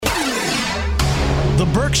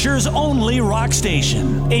Berkshire's only rock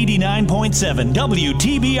station. 89.7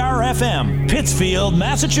 WTBR FM, Pittsfield,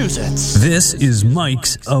 Massachusetts. This is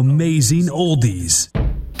Mike's Amazing Oldies.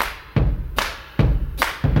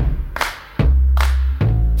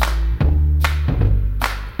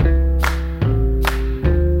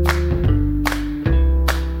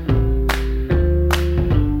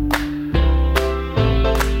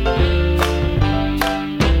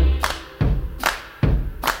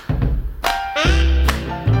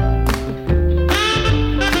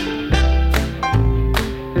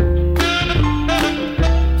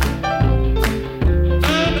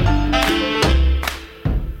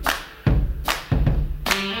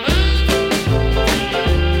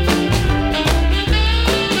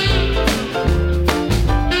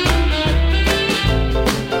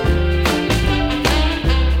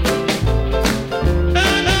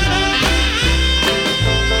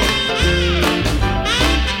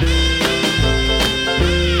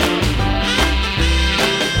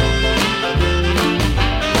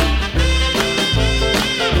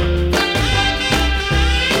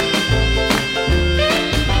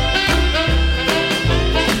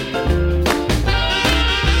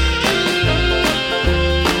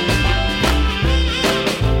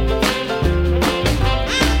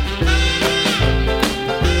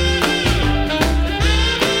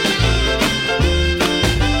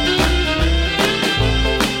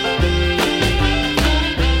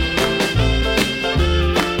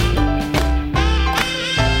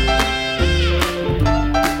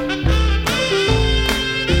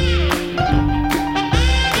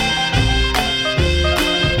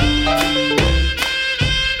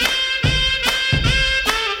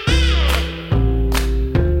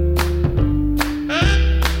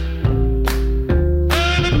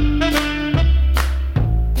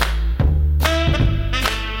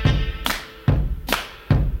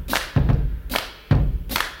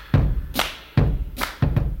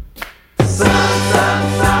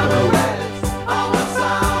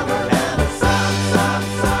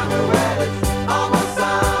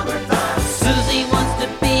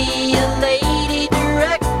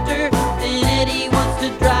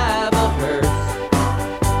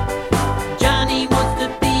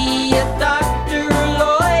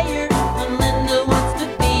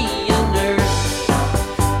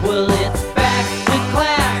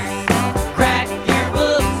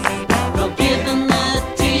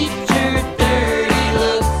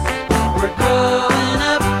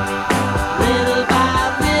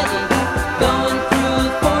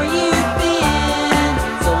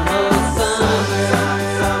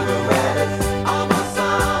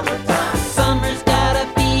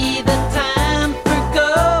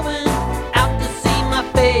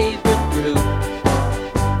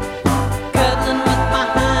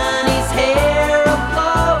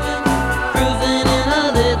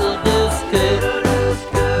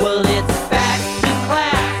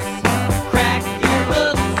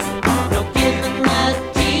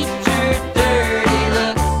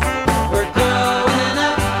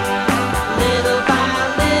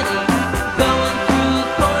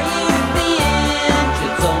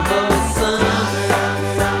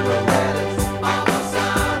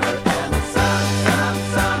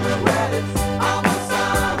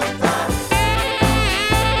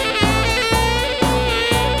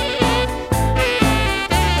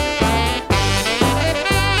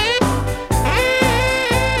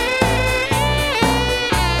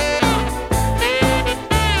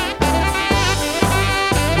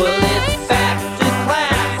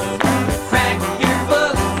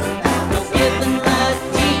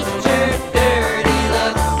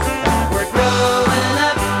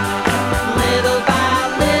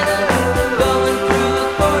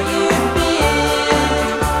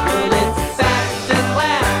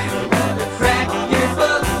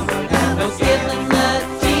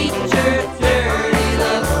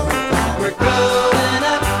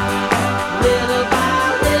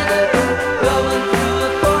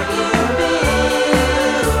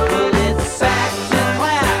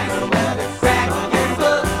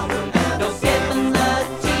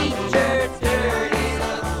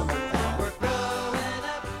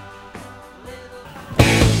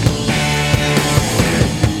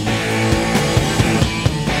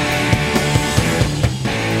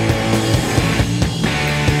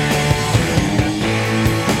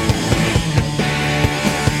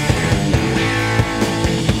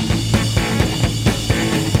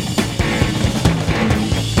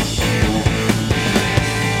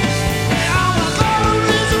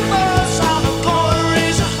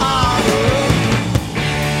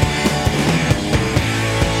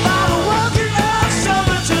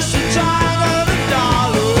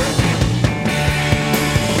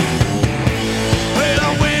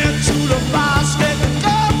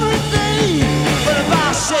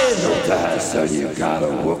 you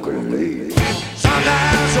gotta work a lady.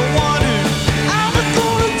 Sometimes I wonder how I'm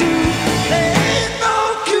gonna do. There ain't no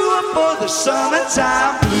cure for the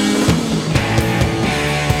summertime blues.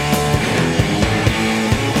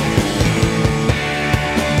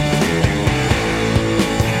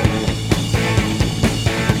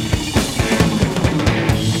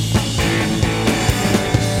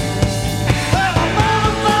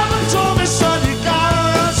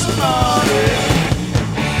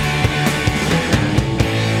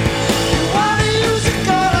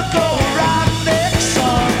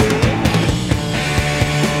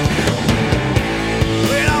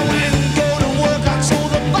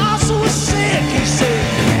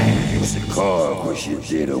 You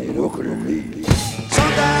didn't work a lady.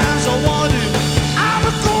 Sometimes I wonder how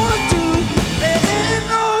I'm gonna do. There ain't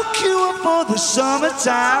no cure for the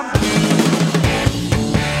summertime.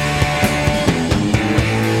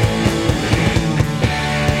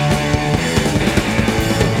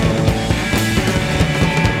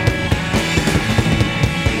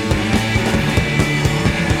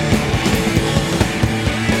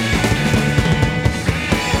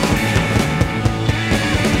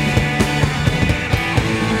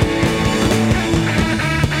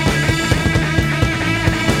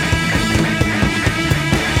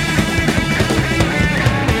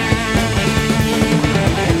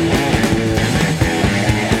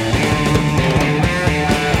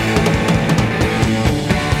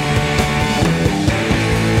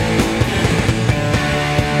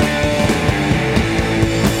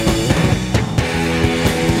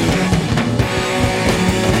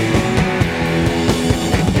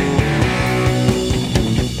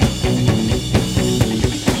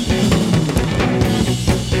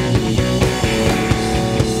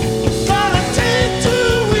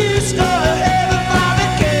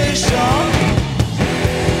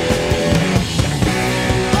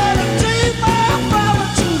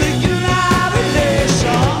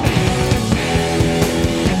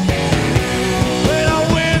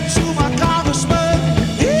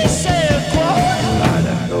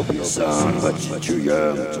 But you're too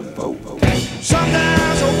young to vote.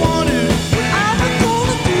 Sometimes I wonder what I'm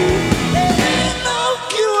gonna do. There ain't no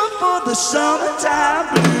cure for the summertime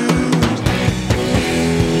blues.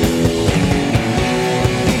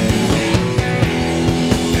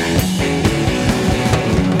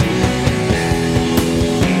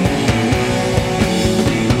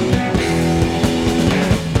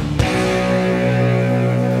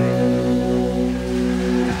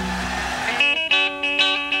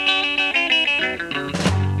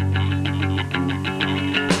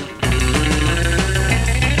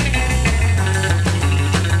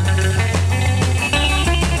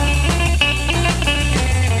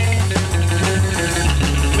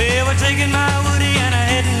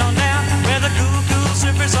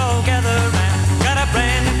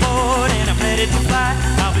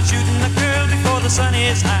 Sun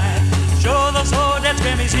is high. Show those Hornets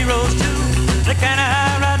Grammys heroes too. The kind of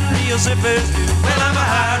high riding real zippers do. Well, I'm a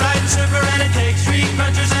high riding zipper and it takes 3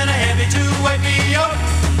 crunchers and a heavy to wake me up.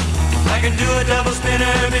 I can do a double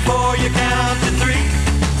spinner before you count to 3.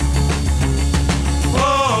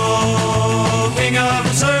 Oh, king of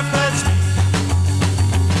the surf, that's me.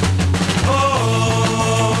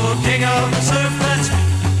 Oh, king of the surf, that's me.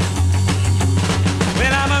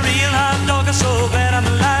 Well, I'm a real hot dog, I'm so glad I'm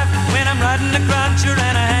alive. When I'm riding the cruncher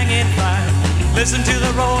and a hanging fire, listen to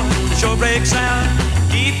the roar, the shore break sound.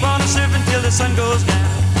 Keep on surfing till the sun goes down.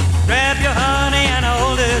 Grab your honey and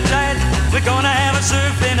hold her tight. We're gonna have a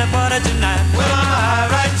surf in a party tonight. Well, I'm a high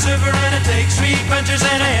riding surfer and it takes 3 crunchers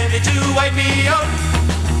and a heavy to wake me up.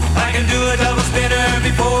 I can do a double spinner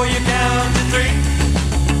before you count to 3.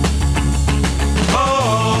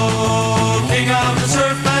 Oh, king of the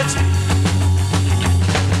surf, that's me.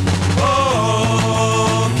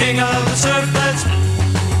 Oh, king of the surf, that's me.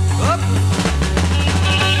 Up.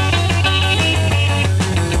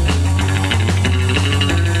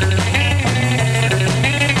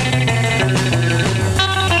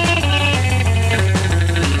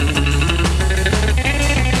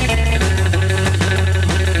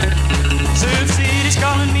 Surf City's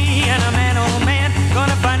calling me and a man, oh man,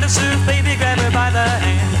 gonna find a surf baby, grab her by the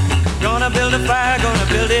hand. Gonna build a fire, gonna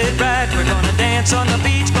build it right. We're gonna dance on the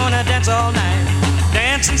beach, gonna dance all night.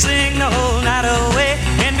 Dance and sing the whole night away,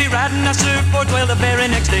 and be riding a surfboard till the very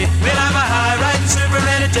next day. Well, I'm a high riding surfer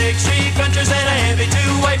and it takes 3 crunchers and a heavy to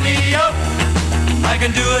wake me up. I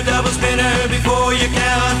can do a double spinner before you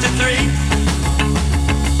count to 3.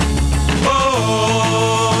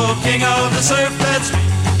 Oh, king of the surf, that's me.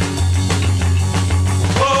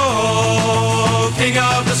 Oh, king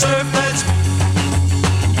of the surf, that's me.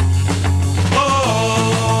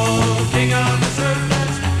 Oh, king of the surf.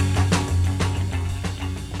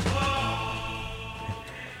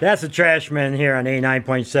 That's the Trashmen here on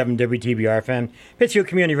 89.7 WTBR FM. Pittsfield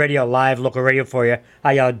Community Radio, live local radio for you. How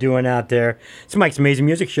y'all doing out there? It's Mike's Amazing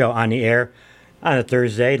Music Show on the air on a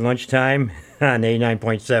Thursday, lunchtime on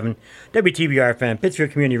 89.7 WTBR FM, Pittsfield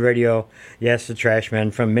Community Radio. Yes, the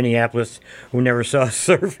Trashmen from Minneapolis who never saw us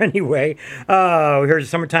surf anyway. We heard the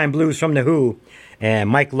Summertime Blues from The Who and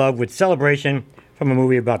Mike Love with Celebration from a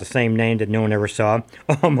movie about the same name that no one ever saw,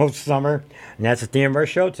 Almost Summer. And that's the theme of our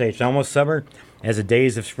show today. It's almost summer. As the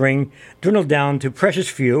days of spring dwindle down to precious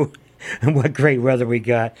few, and what great weather we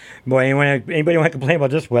got. Boy, anybody want to complain about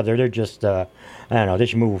this weather, they're just, I don't know, they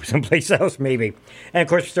should move someplace else maybe. And of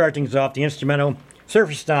course, to start things off, the instrumental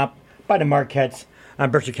Surfer Stomp by the Marquettes on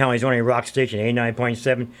Berkshire County's only rock station,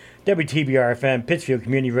 89.7 WTBR FM, Pittsfield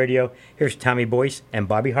Community Radio. Here's Tommy Boyce and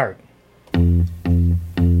Bobby Hart.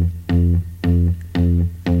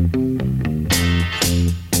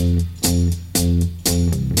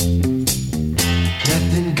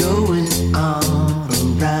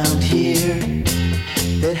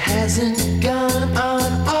 Hasn't gone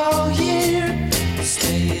on all year.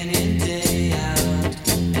 Staying in day out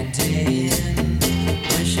and day in.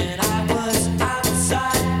 Wishing I was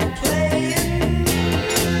outside playing.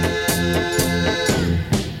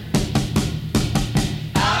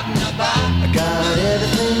 Out and about. I got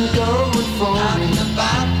everything going for out me. And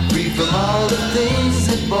about. Free from all the things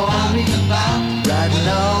that bore me. About. Riding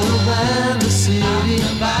all around the city. Out and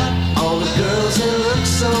about. All the girls that look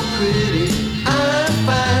so pretty. I'm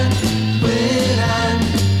fine.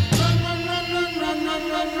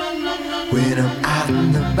 When I'm out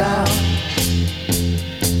and about,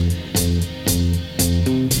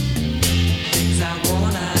 things I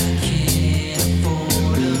want I can't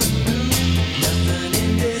afford 'em. Nothing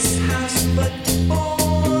in this house but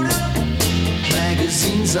boredom.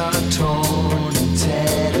 Magazines are torn and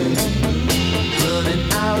tattered, running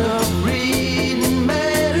out of reading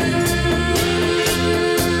matter.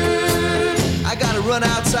 I gotta run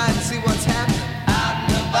outside and see what's happening. Out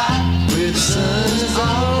and about, where the sun is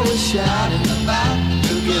always shining.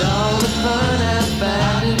 Look at all the fun I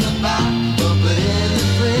found. Bumping into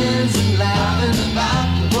friends and laughing.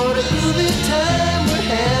 What a groovy time we're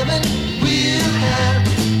having. We'll have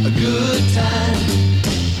a good time.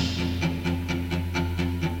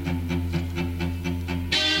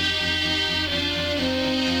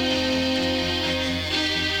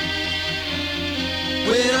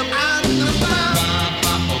 When I'm out and about.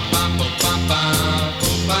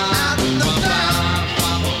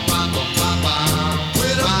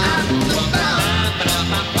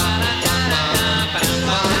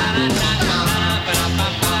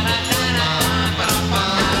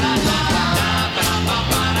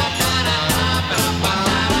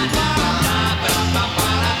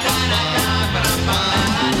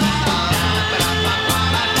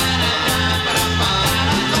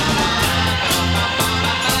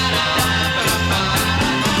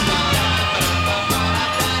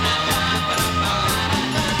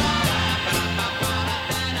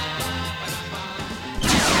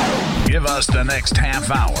 Give us the next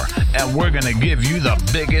half hour, and we're going to give you the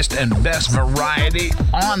biggest and best variety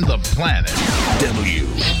on the planet.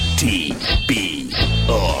 WTBR.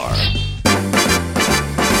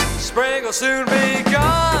 Spring will soon be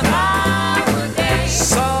gone.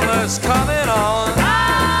 Summer's coming on.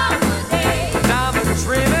 Diamonds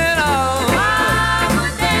dreaming on.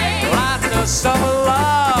 Lots of summer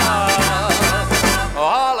love.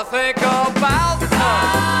 All I think about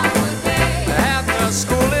after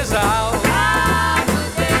school is out.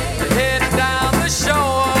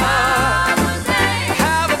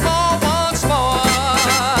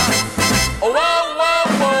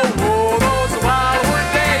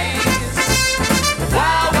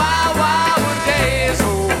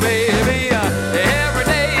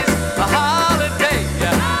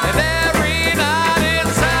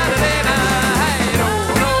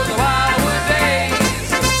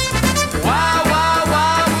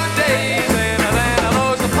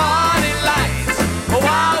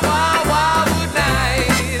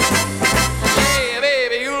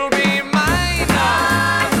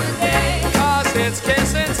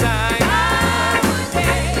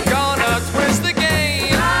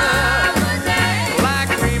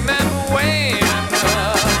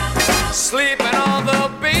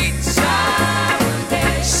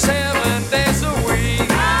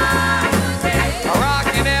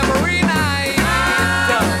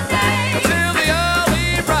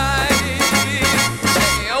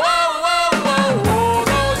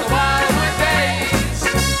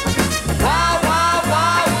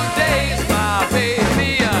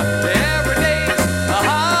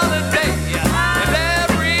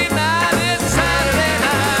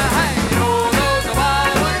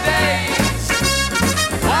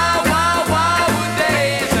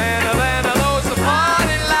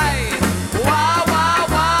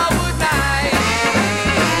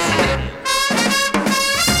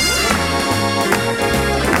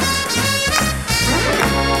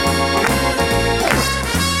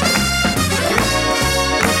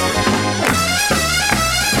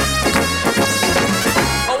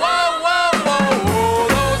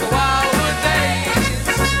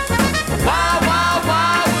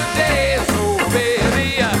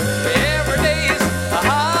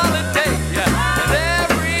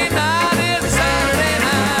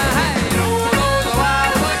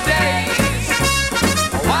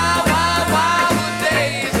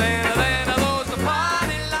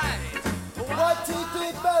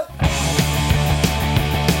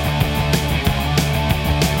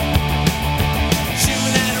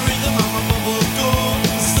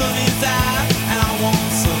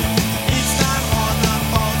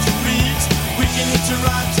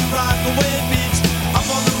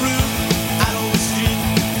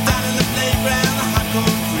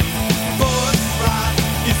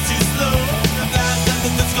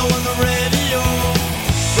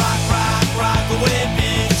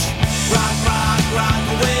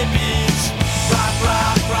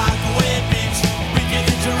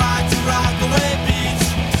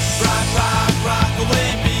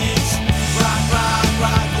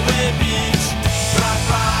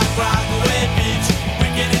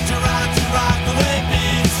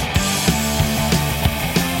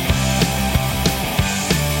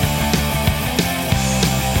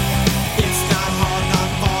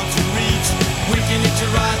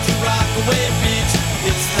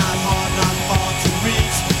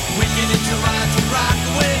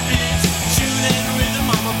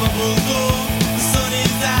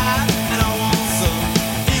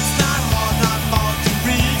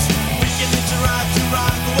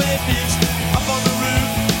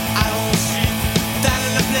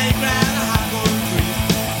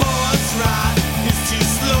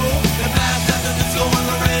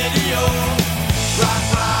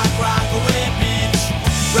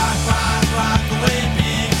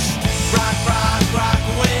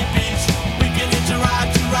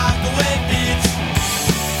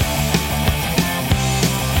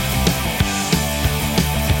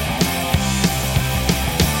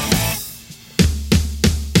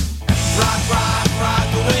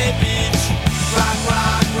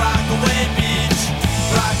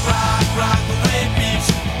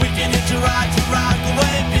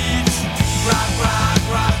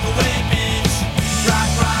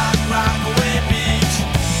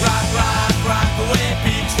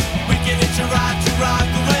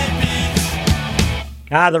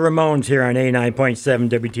 The Ramones here on 89.7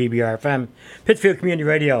 WTBR FM, Pittsfield Community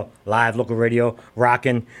Radio, live local radio,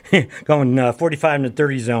 rocking, going 45 in the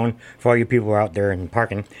 30 zone for all you people who are out there and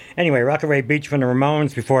parking. Anyway, Rockaway Beach from the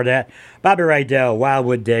Ramones. Before that, Bobby Rydell,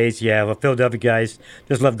 Wildwood Days. Yeah, well, Philadelphia guys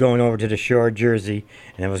just love going over to the shore, Jersey,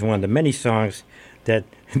 and it was one of the many songs that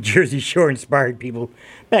Jersey Shore inspired people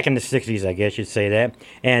back in the 60s, I guess you'd say that.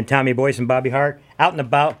 And Tommy Boyce and Bobby Hart, out and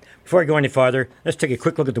about. Before I go any farther, let's take a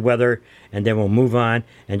quick look at the weather, and then we'll move on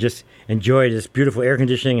and just enjoy this beautiful air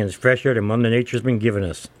conditioning and this fresh air that Mother Nature's been giving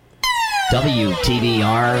us.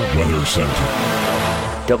 WTBR Weather Center.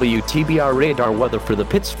 WTBR radar weather for the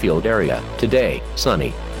Pittsfield area. Today,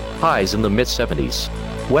 sunny. Highs in the mid-70s.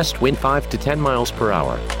 West wind 5 to 10 miles per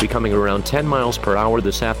hour, becoming around 10 miles per hour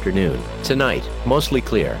this afternoon. Tonight, mostly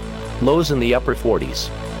clear. Lows in the upper 40s.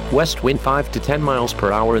 West wind 5 to 10 miles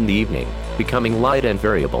per hour in the evening, becoming light and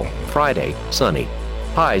variable. Friday, sunny.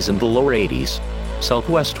 Highs in the lower 80s.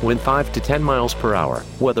 Southwest wind 5 to 10 miles per hour.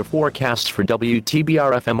 Weather forecasts for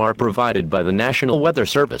WTBR FM are provided by the National Weather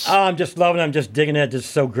Service. Oh, I'm just loving it. I'm just digging it. This is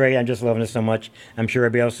so great. I'm just loving it so much. I'm sure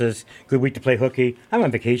everybody else says, good week to play hooky. I'm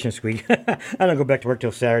on vacation this week. I don't go back to work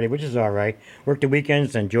till Saturday, which is all right. Work the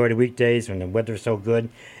weekends, enjoy the weekdays when the weather's so good.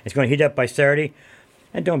 It's going to heat up by Saturday.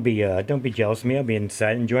 And don't be jealous of me. I'll be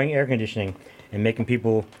inside enjoying air conditioning and making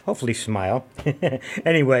people hopefully smile.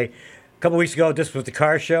 Anyway, a couple weeks ago, this was the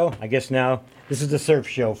car show. I guess now this is the surf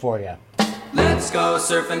show for you. Let's go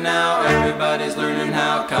surfing now. Everybody's learning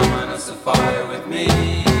how. Come on a safari with me.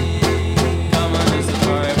 Come on a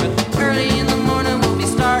safari with me. Early in the morning we'll be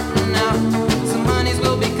starting out. Some honeys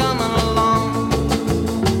will be coming along.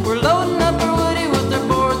 We're loading up our woody with our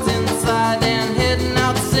boards inside and heading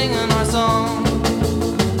out singing our song.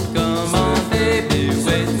 Come on, baby,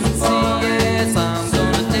 wait and see. Yes, I'm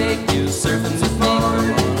gonna take you surfing with me.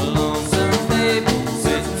 Run along, surf, baby,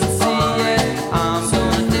 wait and see. Yeah, I'm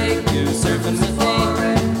gonna take you surfing with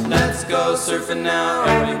me. Let's go surfing now.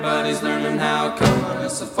 Everybody's learning how. Come on a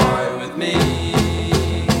safari with me.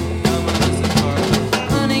 Come on a safari.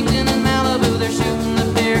 Huntington and Malibu, they're shooting the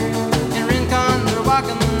pier. In Rincon, they're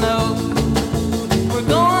walking the nose. We're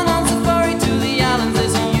going on safari to the islands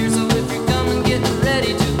this year, so if you're coming, get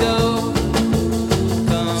ready to go.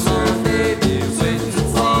 Come on, baby, wait and see.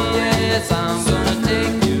 Yes, I'm gonna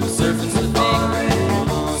take you surfing with me. Come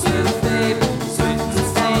on, surf, baby, wait and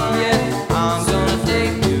see. Yeah, I'm gonna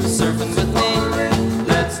take you surfing with me.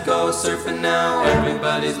 Let's go surfing now.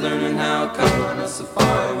 Everybody's learning how. Come on a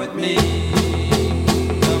safari with me.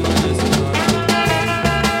 Come on a safari.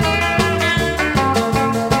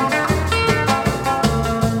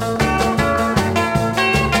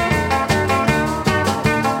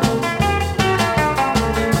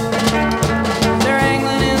 They're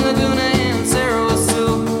angling in Laguna and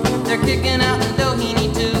Sarasoo. They're kicking out in Doheny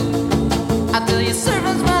too. I tell you,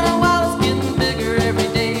 surfing's running wild. It's getting bigger every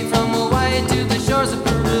day, from Hawaii to the shores of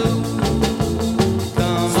Peru.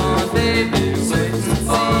 Come on, baby, wait and see.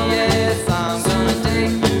 Yes, I'm gonna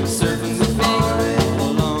take you surfing with me. Come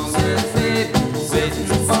along, surf, baby, wait and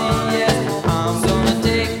see. Yes, I'm gonna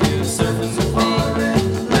take you surfing with me.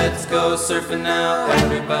 Let's go surfing now.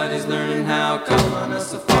 Everybody's learning how. Come on a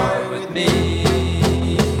safari with me.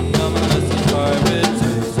 Come on a safari with me.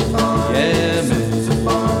 Yeah, man.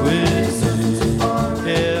 With me.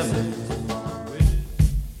 Yeah, man.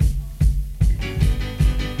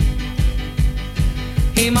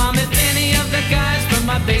 Hey, Mom, if any of the guys from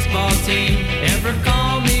my baseball team ever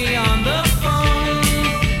call me on the phone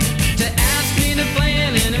to ask me to play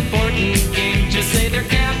in an important game, just say their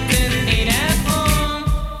captain ain't at home.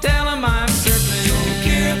 Tell them I'm surfing. Don't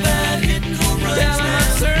care about hitting home runs. Tell them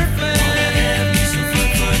I'm surfing.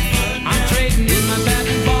 I'm trading in my bat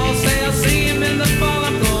and ball. Say I'll see him in the fall.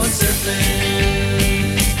 I'm going surfing.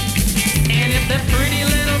 And if that pretty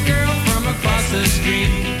little girl from across the street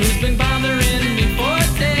who's been bothering me for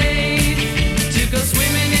days to go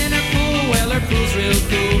swimming in her pool, well, her pool's real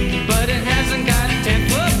cool, but it hasn't got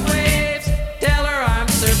 10-foot waves. Tell her I'm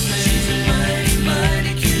surfing. She's a mighty,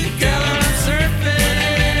 mighty cute girl. Tell her I'm surfing.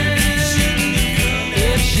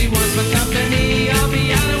 If she wants my company, I'll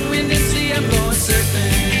be out of wind and sea. I'm going surfing.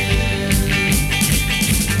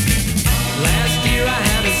 Last year I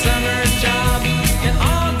had a summer job, and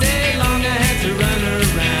all day long I had to run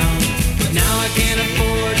around. But now I can't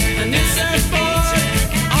afford a new surfboard.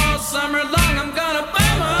 All summer long I'm gonna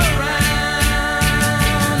bum around.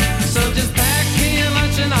 So just pack me a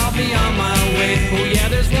lunch and I'll be on my way. Oh yeah,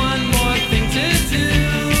 there's one more thing to do.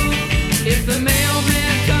 If the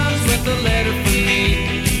mailman comes with a letter for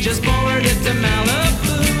me, just forward it to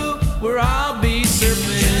Malibu, where I'll be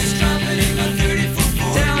surfing.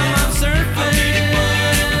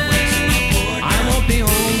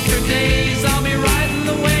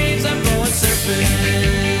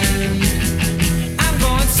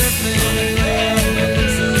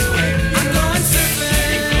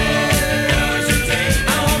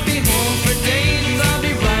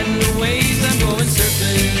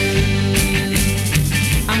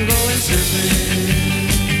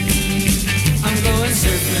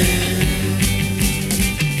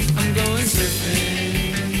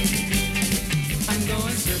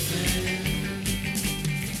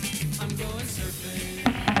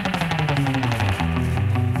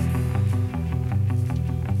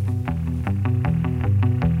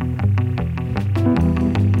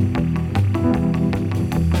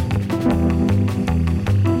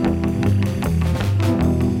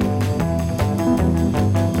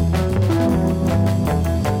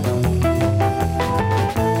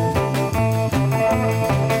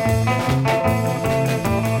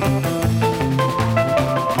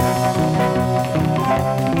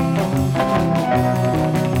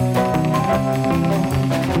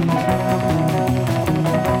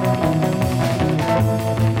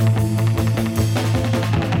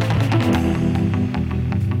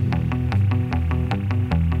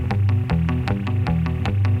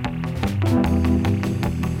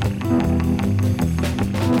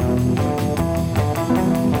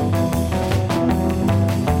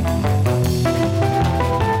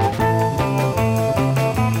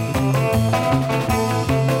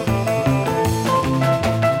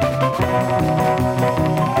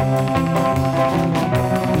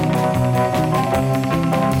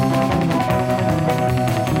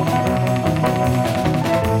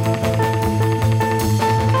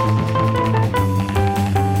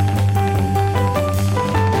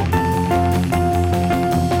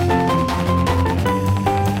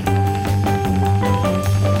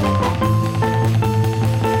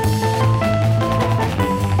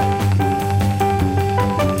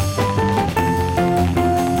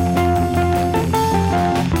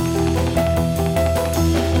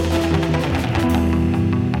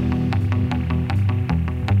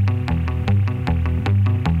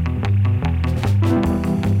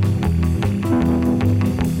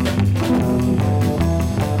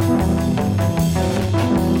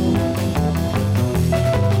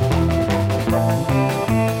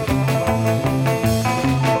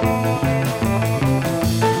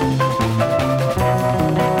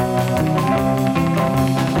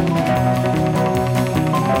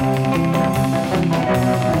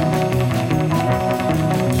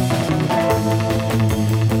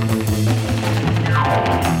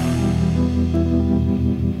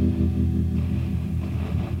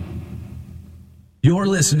 You're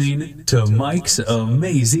listening to Mike's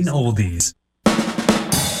Amazing Oldies.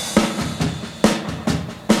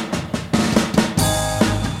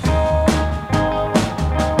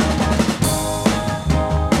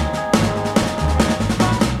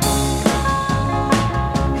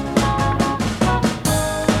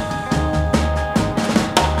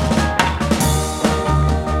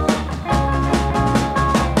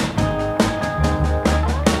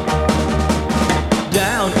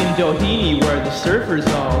 Doheny, where the surfers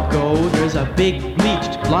all go, there's a big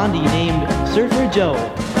bleached blondie named Surfer Joe.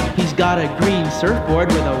 He's got a green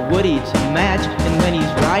surfboard with a woody to match, and when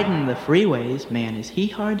he's riding the freeways, man, is he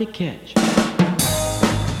hard to catch.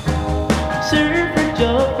 Surfer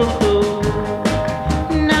Joe,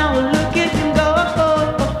 now look at him go.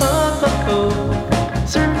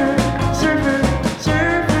 Surfer, surfer,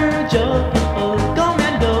 surfer Joe, go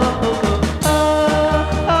man go.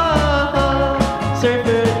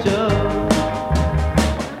 Surfer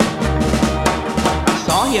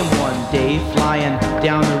flying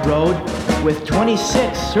down the road with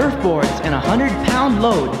 26 surfboards and a 100-pound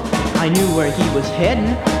load. I knew where he was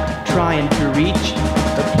heading, trying to reach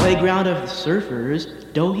the playground of the surfers,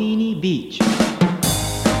 Doheny Beach.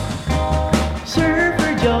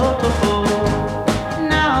 Surfer Joe,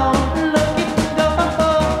 now look at go.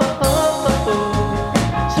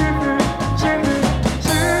 Surfer, surfer,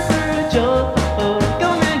 surfer Joe, go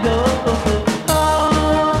man go.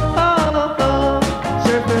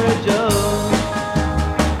 Surfer Joe.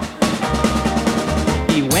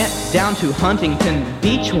 Down to Huntington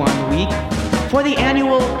Beach one week for the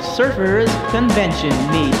annual Surfers Convention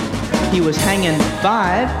meet. He was hanging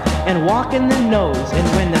 5 and walking the nose, and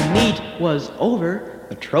when the meet was over,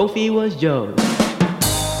 the trophy was Joe's.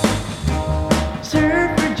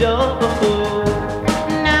 Surfer Joe,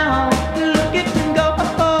 now look at him go.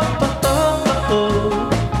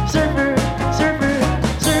 Surfer, surfer,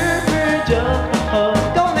 surfer Joe,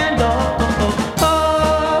 go man go.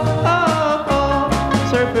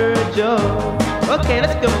 Surfer Joe. Okay,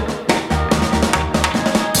 let's go.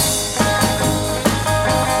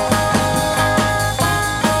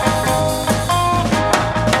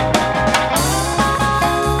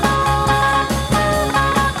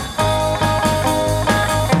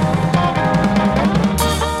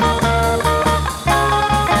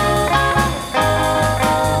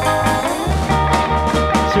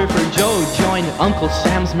 Surfer Joe joined Uncle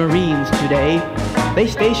Sam's Marines today. They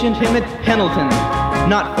stationed him at Pendleton,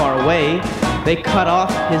 not far away. They cut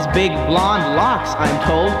off his big blonde locks, I'm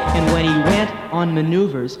told, and when he went on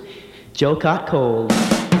maneuvers, Joe caught cold.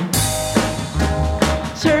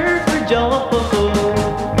 Surfer Joe,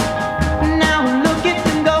 now look at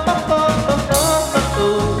him go.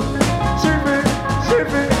 Surfer,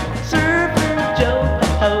 surfer, surfer Joe,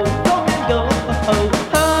 go and go.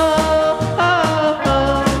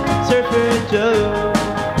 Surfer Joe.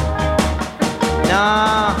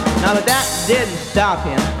 Now that didn't stop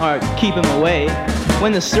him or keep him away.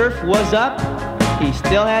 When the surf was up, he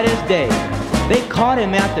still had his day. They caught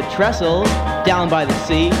him at the trestle down by the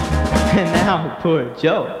sea, and now poor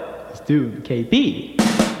Joe is doing KP.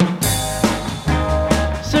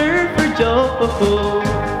 Surfer Joe,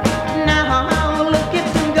 now look at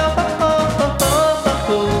him go.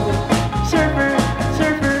 Surfer,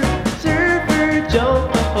 surfer, surfer Joe,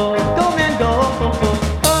 go man go.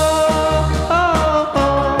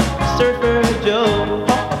 Surfer Joe,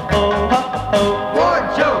 Ward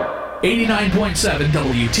Joe. 89.7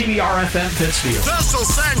 WTBR-FM Pittsfield. This'll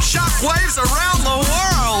send shockwaves around the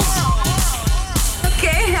world.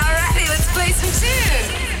 Okay, alrighty, let's play some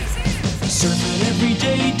tunes. Surfing every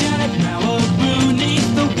day down at Malibu, neath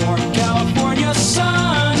the warm California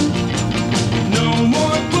sun. No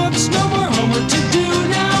more books, no more homework to do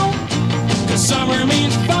now. 'Cause summer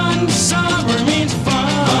means fun, summer means fun.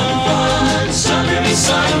 Fun, summer means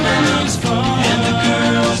fun, and the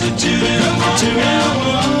girls are too now.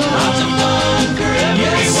 Lots of fun for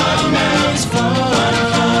everyone now. It's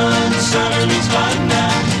fun, summer means fun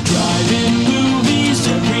now. Driving movies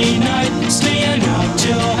every night, staying out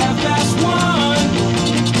till 1:30.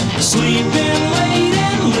 Sleeping late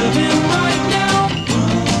and living right now.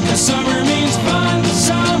 'Cause summer means fun,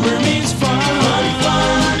 summer means fun.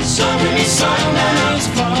 Fun, summer means fun now. It's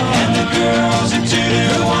fun, and the girls are two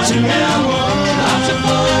now. Lots of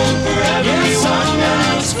fun for everyone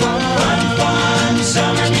now. It's fun,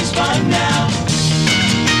 summer means fun now.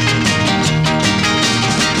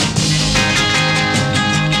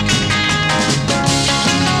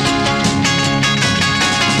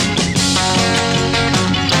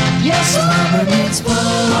 Yes, summer means fun,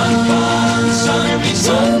 summer means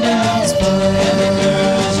fun now. And the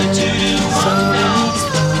girls are 2 to 1 now.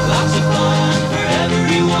 Lots of fun for everyone.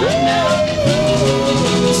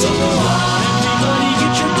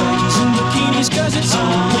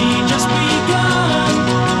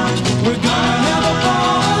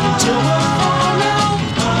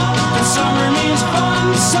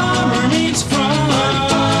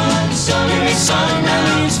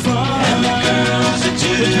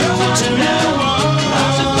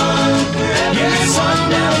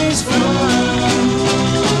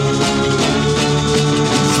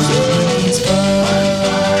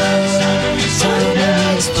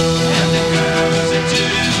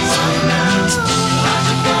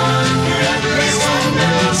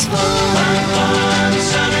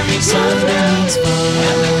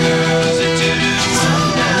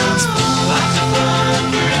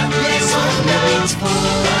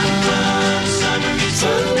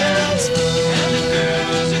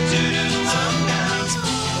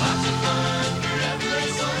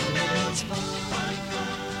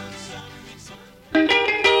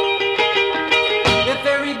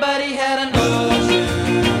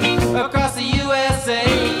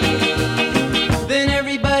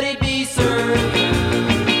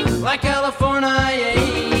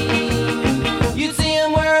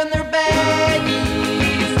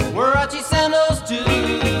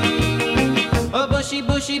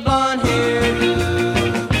 Bushy blonde hair,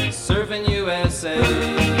 surfing USA.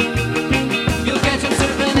 You'll catch him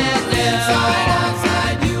surfing at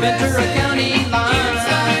Del, Ventura County line,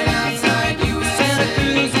 Santa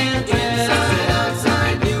Cruz and Twin,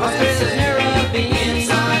 Australia's Caribbean,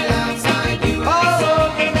 all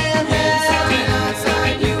over Manhattan,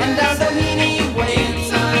 and down Doheny Way.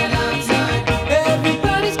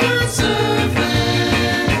 Everybody's gone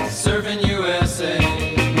surfing, surfing USA.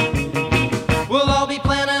 We'll all be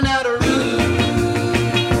planning out a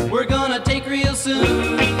route we're gonna take real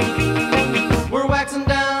soon. We're waxing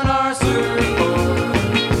down our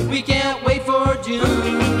surfboard, we can't wait for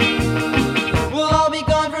June. We'll all be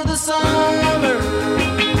gone for the summer,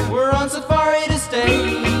 we're on safari to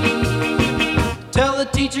stay. Tell the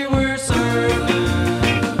teacher we're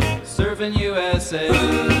surfing, surfing USA. And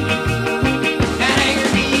Hangar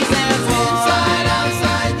Keys and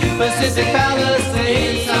Swan, Pacific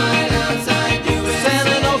Palisades,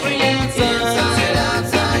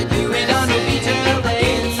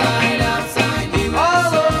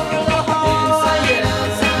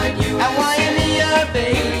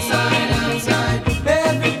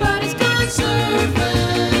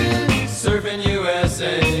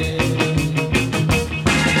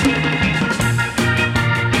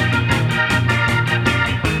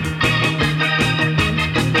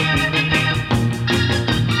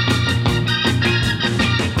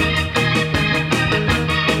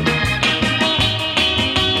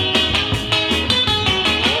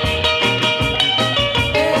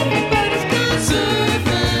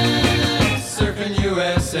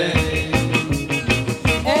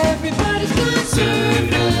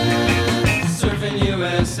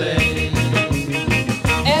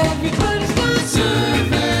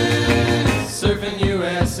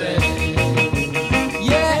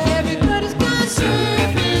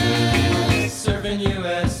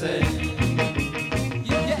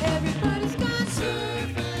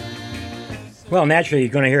 Well, naturally,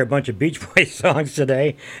 you're going to hear a bunch of Beach Boys songs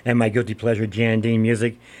today and my guilty pleasure, Jan Dean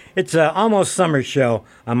music. It's an almost summer show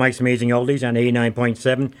on Mike's Amazing Oldies on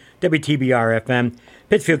 89.7 WTBR FM,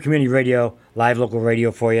 Pittsfield Community Radio, live local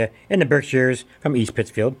radio for you in the Berkshires from East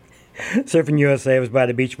Pittsfield. Surfing USA was by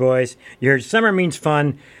the Beach Boys. You heard Summer Means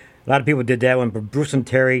Fun. A lot of people did that one, but Bruce and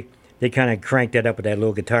Terry, they kind of cranked that up with that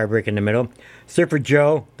little guitar break in the middle. Surfer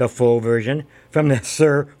Joe, the full version, from the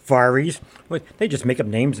Sir Faris. Well, they just make up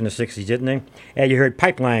names in the 60s, didn't they? And you heard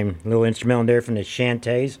Pipeline, a little instrumental there from the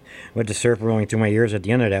Shantays, with the surf rolling through my ears at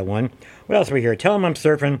the end of that one. What else we hear? Tell 'em I'm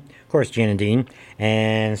Surfing, of course, Jan and Dean.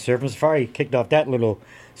 And Surfing Safari kicked off that little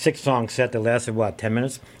 6-song set that lasted, 10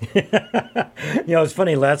 minutes? It's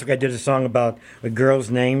funny, last week I did a song about the girls'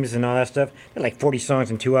 names and all that stuff. They're like 40 songs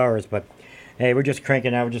in 2 hours, but hey, we're just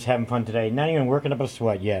cranking out, we're just having fun today. Not even working up a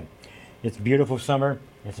sweat yet. It's beautiful summer,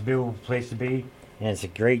 it's a beautiful place to be, and it's a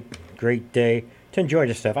great, great day to enjoy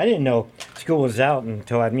this stuff. I didn't know school was out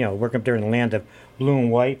until I'm, working up there in the land of blue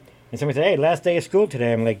and white. And somebody said, hey, last day of school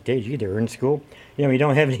today. I'm like, gee, they're in school. You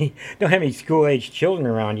don't have any school-aged children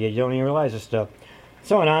around you. You don't even realize this stuff.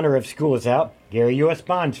 So in honor of school is out, Gary U.S.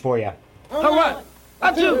 Bonds for you. A one,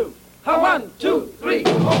 a two, a 1, 2, 3.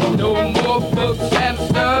 No more books and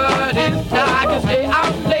studies. Now I can stay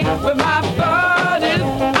out late with my buddies.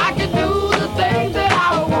 I can do the things that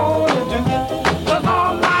I want to do. 'Cause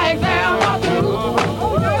all my exams are through.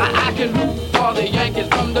 I can root for the Yankees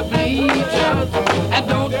from the bleachers and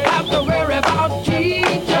don't have to worry about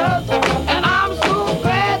teachers. And I'm so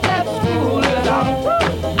glad that school is out.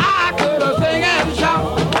 I could have sing and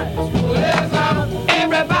shout. School is out.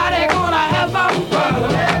 Everybody gonna have some fun.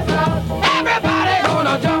 Everybody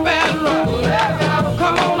gonna jump and run.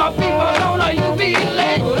 Come on, people, don't you be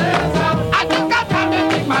late. I just got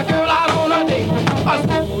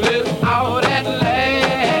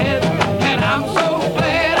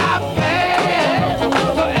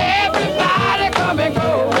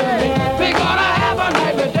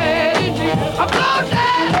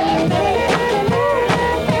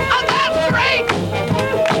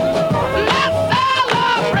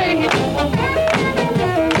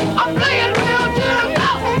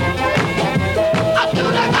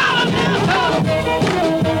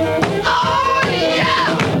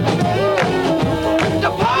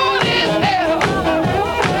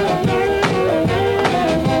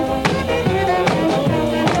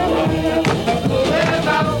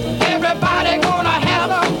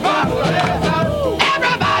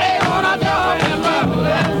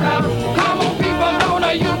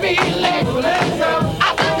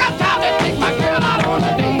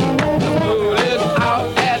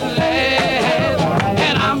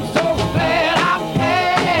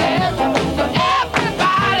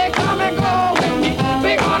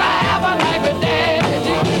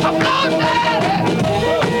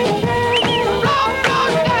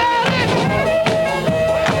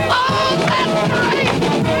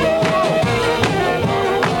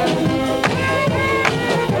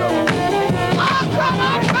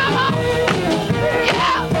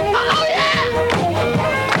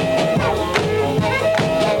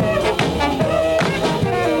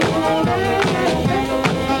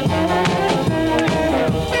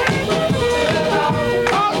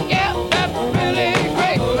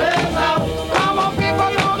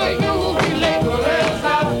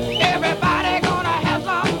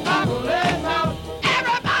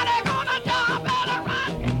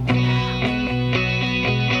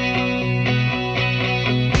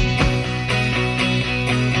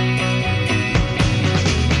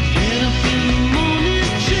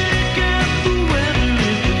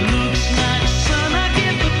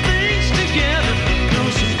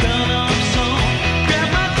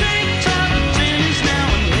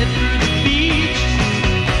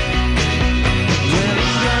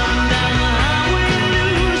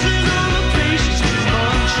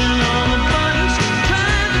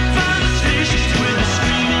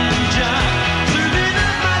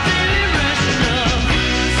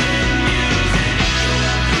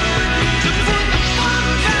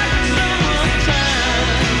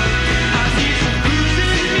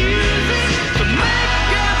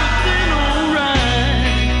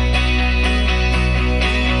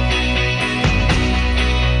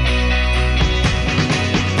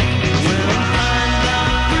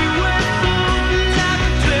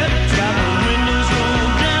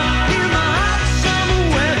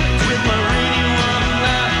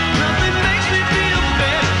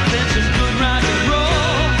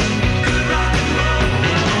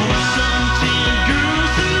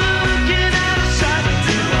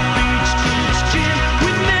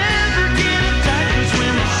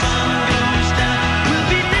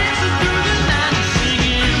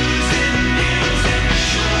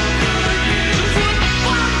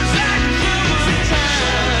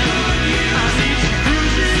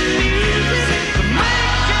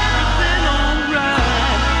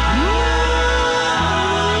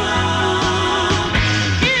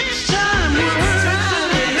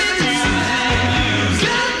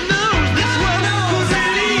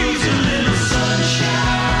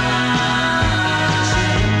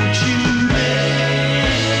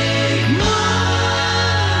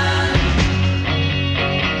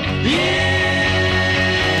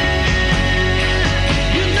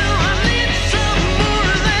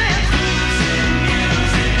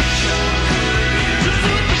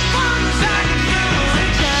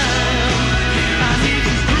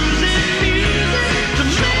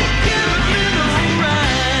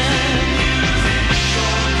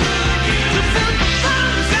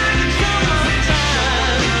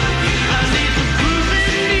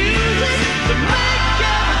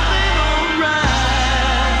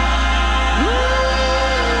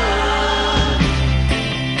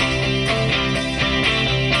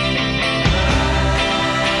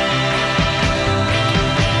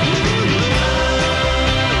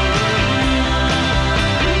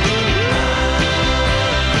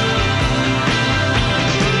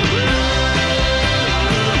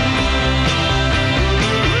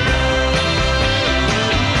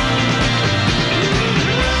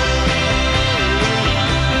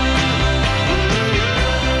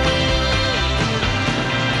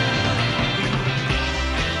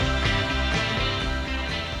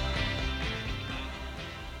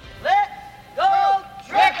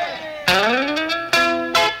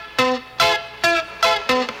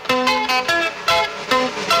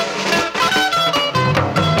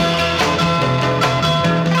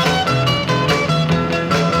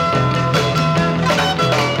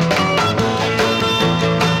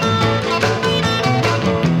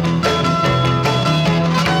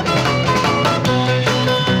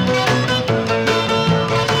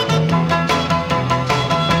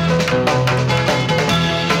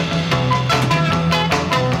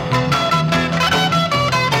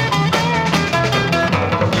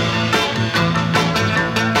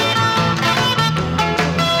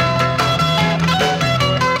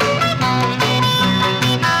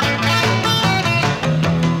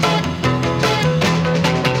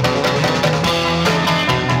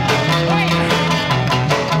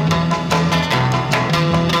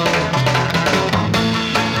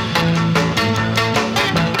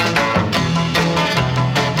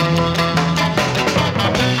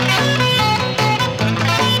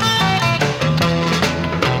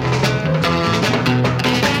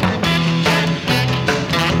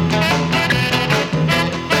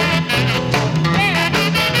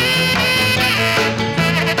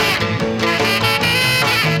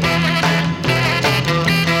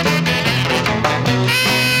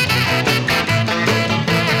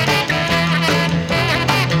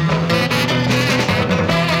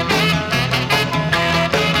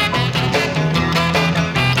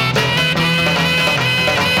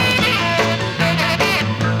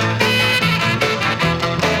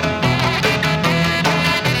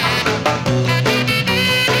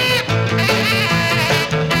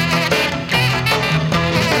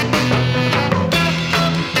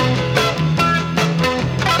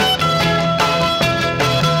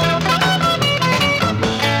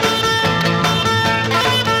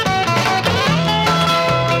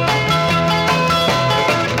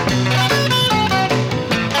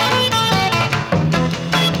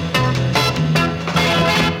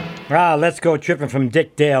Let's Go Tripping from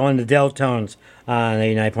Dick Dale and the Deltones on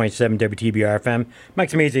 89.7 WTBR-FM.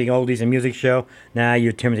 Mike's Amazing Oldies and Music Show. Now,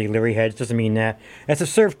 you Timothy Leary heads, doesn't mean that. That's a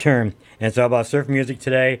surf term, and it's all about surf music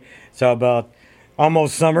today. It's all about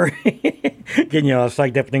almost summer, getting you all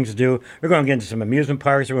psyched up for things to do. We're going to get into some amusement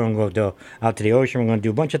parks. We're going to go out to the ocean. We're going to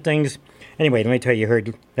do a bunch of things. Anyway, let me tell you, you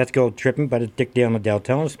heard Let's Go Tripping by the Dick Dale and the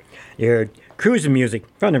Deltones. You heard cruising music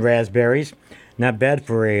from the Raspberries. Not bad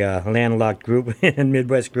for a landlocked group and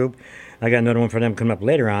Midwest group. I got another one for them coming up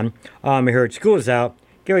later on. I heard School Is Out,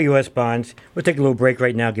 Gary U.S. Bonds. We'll take a little break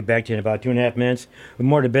right now, get back to you in about 2.5 minutes with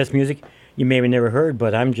more of the best music you maybe never heard,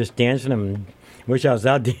 but I'm just dancing. I wish I was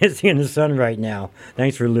out dancing in the sun right now.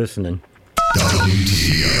 Thanks for listening.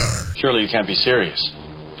 WTBR. Surely you can't be serious.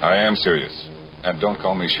 I am serious. And don't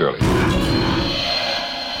call me Shirley.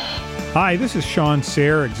 Hi, this is Sean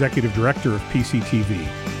Sayre, Executive Director of PCTV.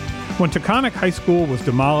 When Taconic High School was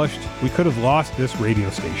demolished, we could have lost this radio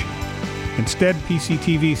station. Instead,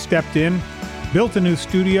 PCTV stepped in, built a new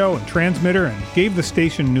studio and transmitter, and gave the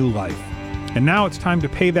station new life. And now it's time to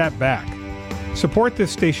pay that back. Support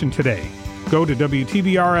this station today. Go to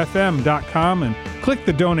WTBRFM.com and click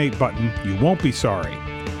the donate button. You won't be sorry.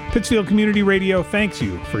 Pittsfield Community Radio thanks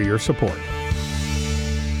you for your support.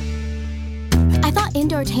 I thought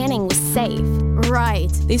indoor tanning was safe. Right.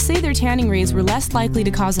 They say their tanning rays were less likely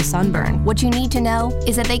to cause a sunburn. What you need to know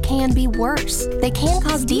is that they can be worse. They can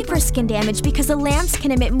cause deeper skin damage because the lamps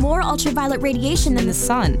can emit more ultraviolet radiation than the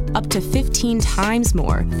sun, up to 15 times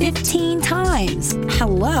more. 15 times?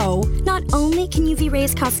 Hello? Not only can UV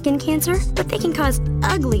rays cause skin cancer, but they can cause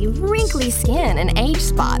ugly, wrinkly skin and age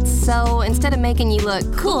spots. So instead of making you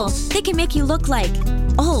look cool, they can make you look like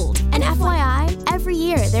old. And FYI, every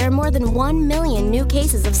year there are more than 1 million new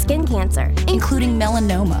cases of skin cancer, including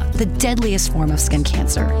melanoma, the deadliest form of skin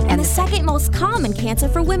cancer. And the second most common cancer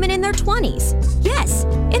for women in their 20s. Yes,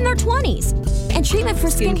 in their 20s. And treatment for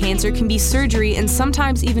skin cancer can be surgery and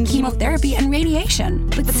sometimes even chemotherapy and radiation.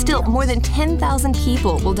 But still, more than 10,000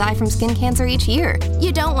 people will die from skin cancer each year.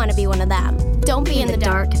 You don't want to be one of them. Don't be in the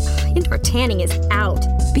dark. Indoor tanning is out.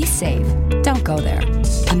 Be safe. Don't go there.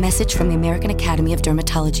 A message from the American Academy of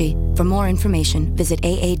Dermatology. For more information, visit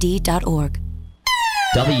aad.org.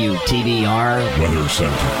 WTBR Weather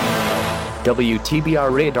Center.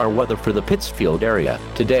 WTBR radar weather for the Pittsfield area.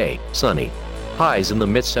 Today, sunny. Highs in the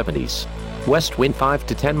mid-70s. West wind 5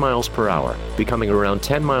 to 10 miles per hour, becoming around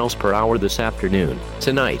 10 miles per hour this afternoon.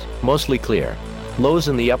 Tonight, mostly clear. Lows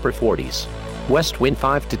in the upper 40s. West wind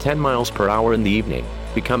 5 to 10 miles per hour in the evening,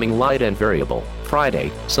 becoming light and variable.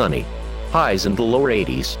 Friday, sunny. Highs in the lower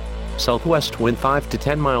 80s. Southwest wind 5 to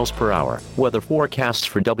 10 miles per hour. Weather forecasts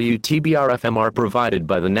for WTBR-FM are provided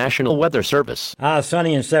by the National Weather Service.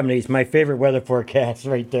 Sunny and 70s, my favorite weather forecast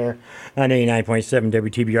right there on 89.7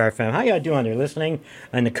 WTBR-FM. How y'all doing there? Listening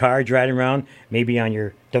in the car, driving around, maybe on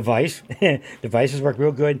your device. Devices work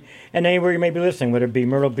real good. And anywhere you may be listening, whether it be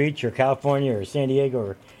Myrtle Beach or California or San Diego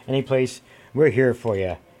or any place, we're here for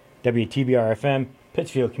you. WTBR-FM,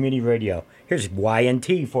 Pittsfield Community Radio. Here's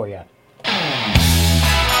YNT for you.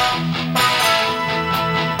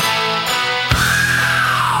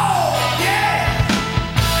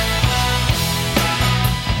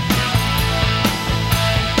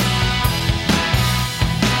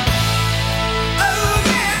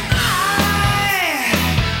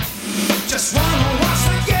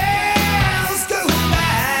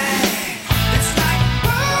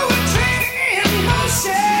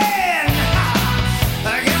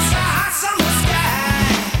 Against the hot summer sky.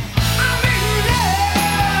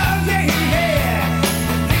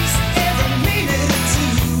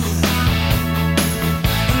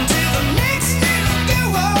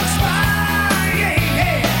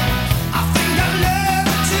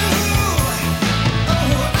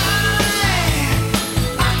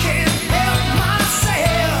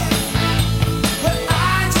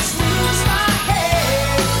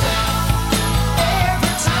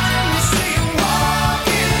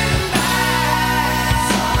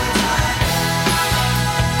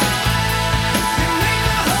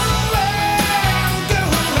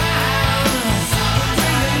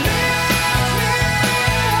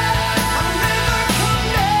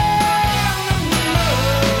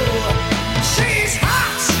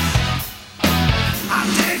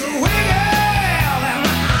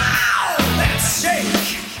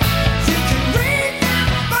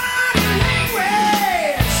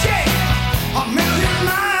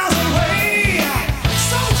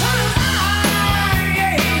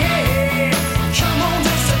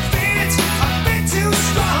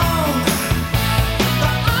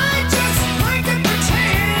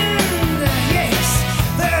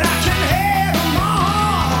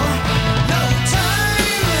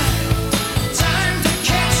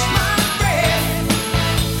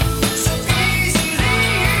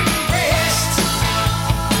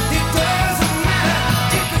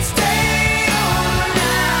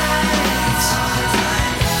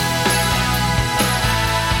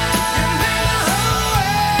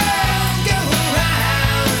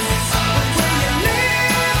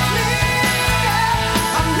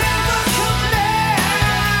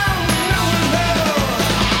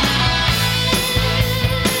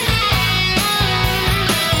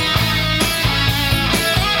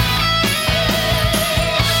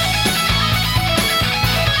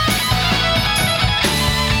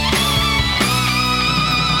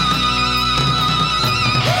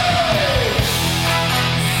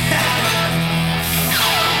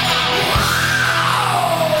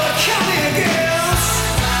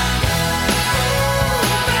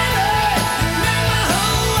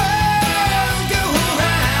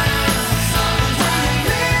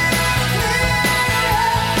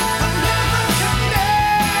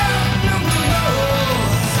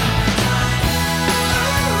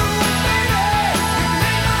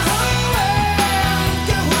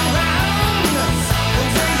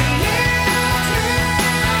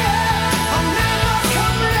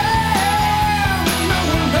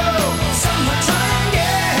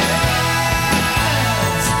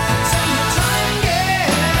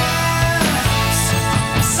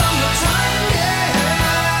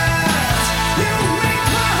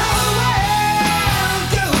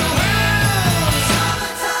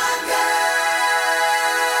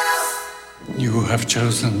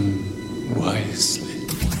 chosen wisely.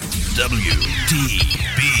 WTBR.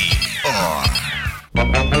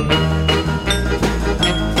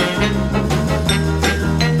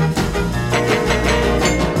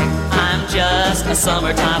 I'm just a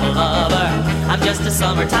summertime lover. I'm just a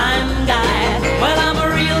summertime guy. Well, I'm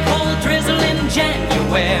a real cold drizzle in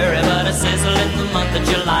January, but a sizzle in the month of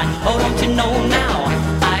July. Oh, don't you know now?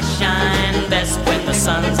 I shine best when the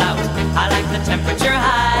sun's out. I like the temperature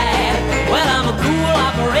high. Well, I'm a cool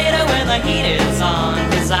operator when the heat is on,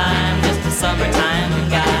 'cause I'm just a summertime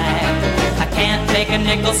guy. I can't make a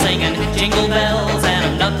nickel singing jingle bells, and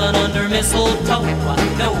I'm nothing under mistletoe.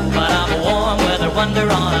 No, but I'm a warm weather wonder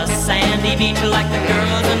on a sandy beach like the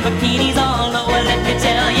girls in bikinis all know. Let me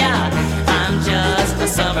tell ya, I'm just a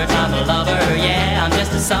summertime lover. Yeah, I'm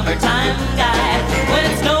just a summertime guy. When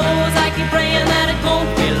it snows, I keep praying that it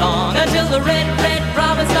won't be long until the red, red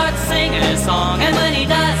robin starts singing his song. And when he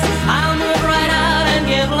does, I'll move right out and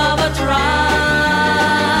give love a try.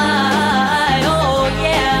 Oh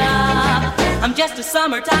yeah, I'm just a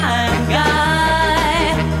summertime guy.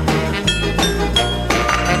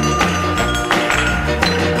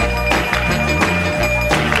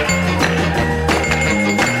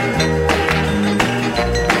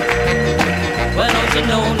 You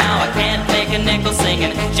know now I can't make a nickel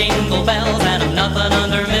singing jingle bells, and I'm nothing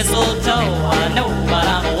under mistletoe. I know, but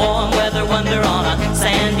I'm a warm weather wonder on a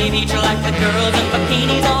sandy beach like the girls in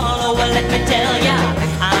bikinis all over. Let me tell ya,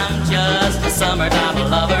 I'm just a summertime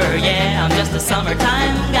lover. Yeah, I'm just a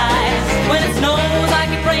summertime guy. When it snows, I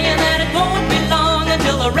keep praying that it won't be long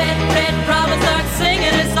until the red, red robin starts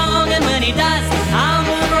singing his song. And when he does, I'll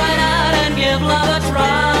move right out and give love a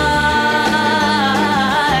try.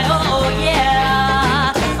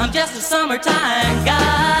 I'm just a summertime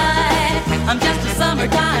guy. I'm just a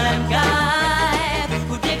summertime guy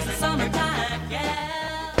who digs the summertime, yeah.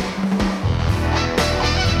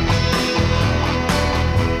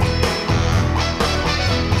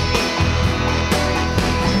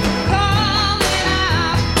 Calling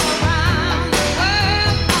out around the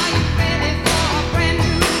world, are you ready for a brand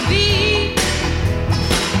new beat?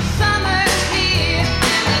 Summer's here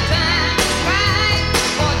and the time's right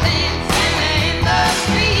for dancing in the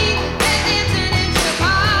street. Dancing in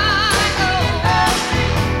Chicago,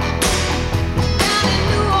 down in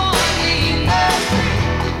New Orleans,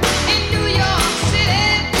 in New York City.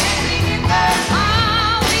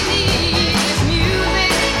 All we need is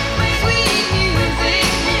music, sweet music.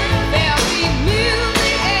 There'll be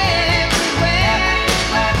music everywhere.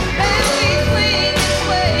 There'll be swinging,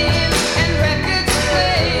 swaying, and records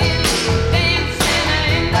playing, dancing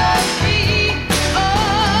in the street. Oh,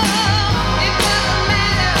 it doesn't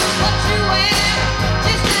matter what you wear,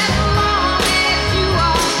 just as long as you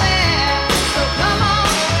are there. So come on,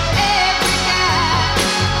 every guy,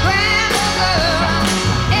 grab a girl.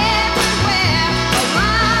 Everywhere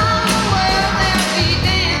around the world they'll be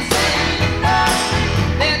dancing.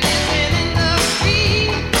 They're dancing in the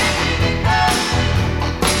street.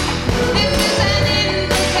 This is an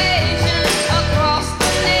invitation across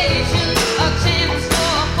the nation, a chance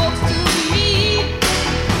for folks to meet.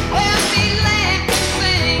 There'll be laughing,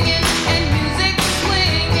 singing, and music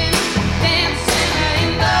swinging, dancing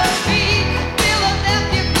in the street.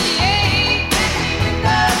 Philadelphia, PA,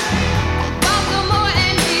 Baltimore,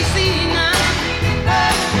 and DC now.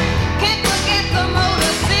 Can't forget the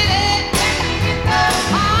Motor City.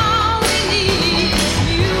 All we need is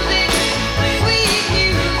music, sweet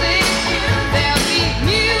music. There'll be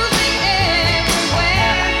music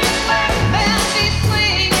everywhere. There'll be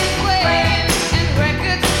swinging, swaying, and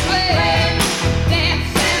records playing,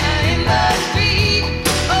 dancing in the street.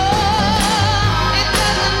 Oh, it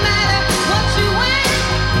doesn't matter what you wear,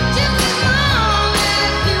 just as long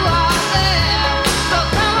as you are there. So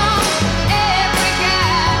come on, every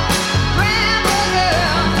guy, grab a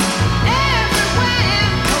girl. Everywhere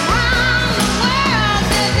around the world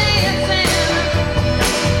they're dancing.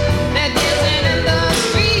 They're dancing in the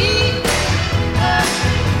street.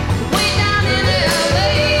 Way down in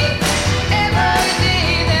LA, every day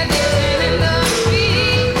they're dancing in the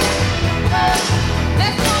street.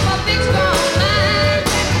 Let's form a big strong line.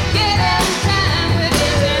 Get in time, we're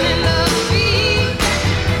dancing in the street.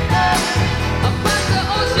 Across the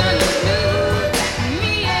ocean blue,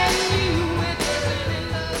 me and you, we're dancing in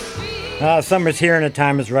the street. Summer's here and the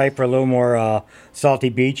time is right for a little more Salty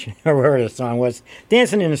Beach, or whatever the song was.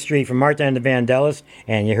 Dancing in the Street from Martha and the Vandellas,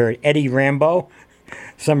 and you heard Eddie Rambo,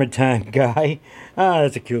 Summertime Guy.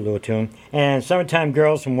 That's a cute little tune. And Summertime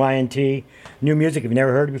Girls from Y&T. New music you've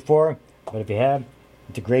never heard before, but if you have,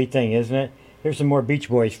 it's a great thing, isn't it? Here's some more Beach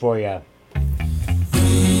Boys for you.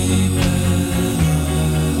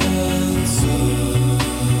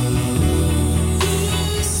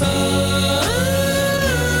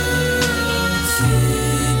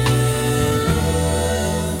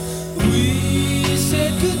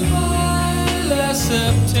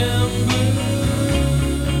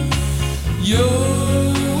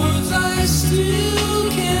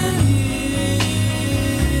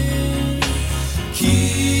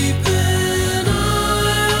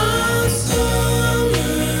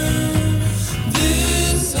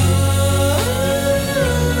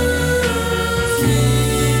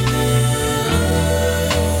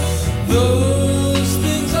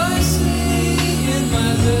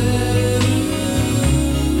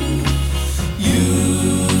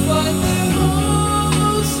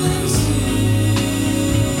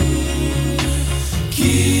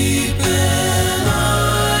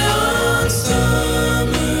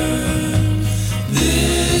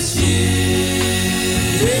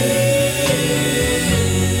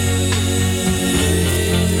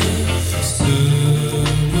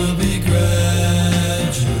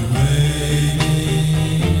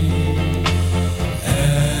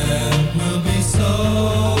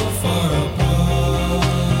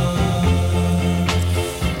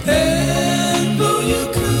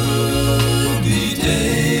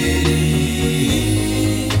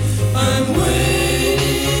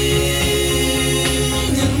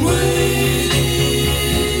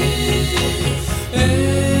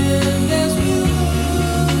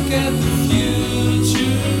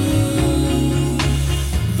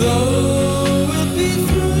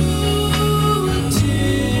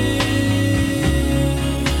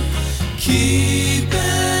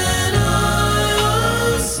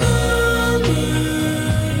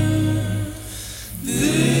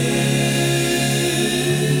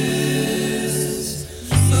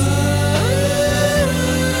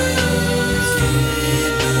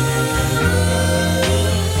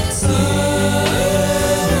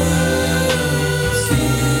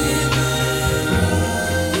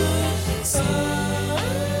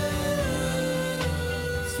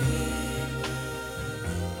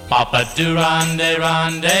 Papa do-rande,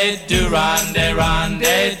 rande, do-rande,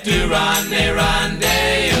 rande, do-rande,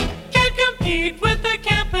 rande. You can't compete with the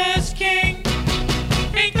campus king.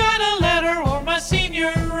 Ain't got a letter or my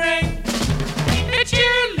senior ring. It's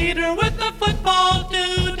your leader with the football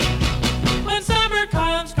dude. When summer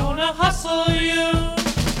comes, gonna hustle you.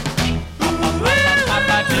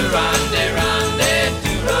 Papa do-rande, rande,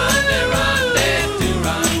 do-rande, rande,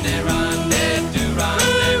 do-rande, rande,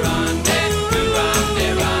 do-rande, rande, do-rande,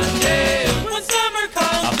 rande. When summer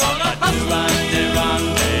comes, gonna hustle you.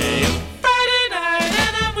 Friday night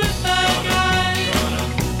and I'm with the guy.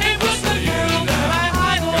 Hey, with the girl that I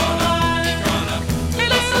idolize. Hey,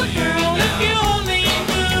 little girl, if you only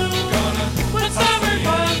knew. When summer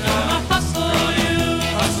comes, gonna hustle you.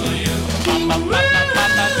 Papa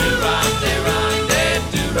do-rande, rande,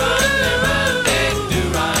 do-rande, rande,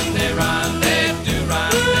 do-rande, rande,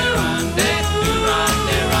 do-rande, rande,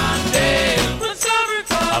 do-rande, rande. When summer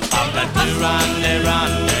comes, Papa do-rande,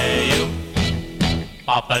 rande, you.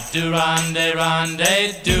 Papa do-rande, rande,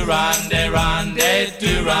 do-rande, rande,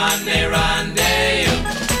 do-rande, rande, you.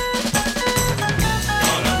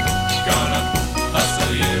 Gonna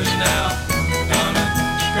hustle you now. Gonna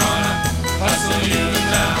hustle you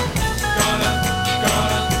now. Gonna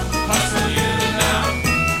hustle you now.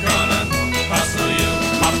 Gonna hustle you.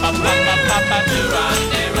 Papa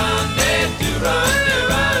do-rande, rande, do-rande,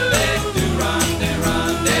 rande, do-rande,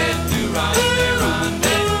 rande, do-rande,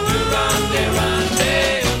 rande, do-rande, rande.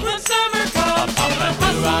 When summer comes, Papa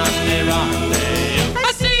do-rande, rande.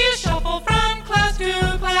 I see you shuffle from class to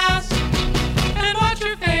class and watch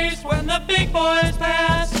your face when the big boys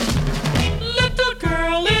pass. Little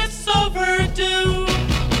girl, it's overdue.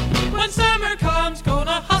 When summer comes,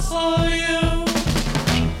 gonna hustle you.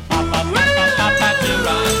 Papa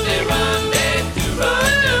do-rande, rande,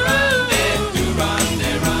 do-rande, rande, do-rande,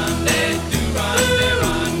 rande, do-rande,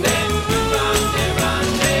 rande, do-rande,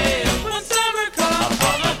 rande. When summer comes,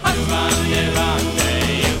 Papa do-rande, rande.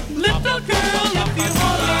 Little girl, if you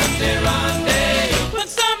want rande, rande. When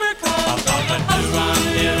summer comes, Papa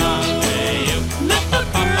do-rande, rande. Little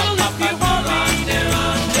girl, if you want rande,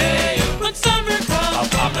 rande. When summer comes,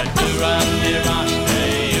 Papa do-rande, rande.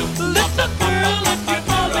 Little girl, if you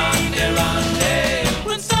want rande, rande.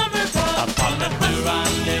 When summer comes, Papa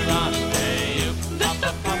do-rande, rande.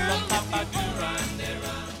 Little girl, Papa do-rande,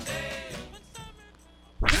 rande.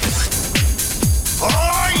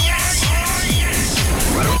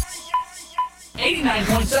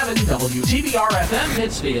 89.7 WTBR FM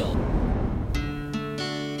Pittsfield.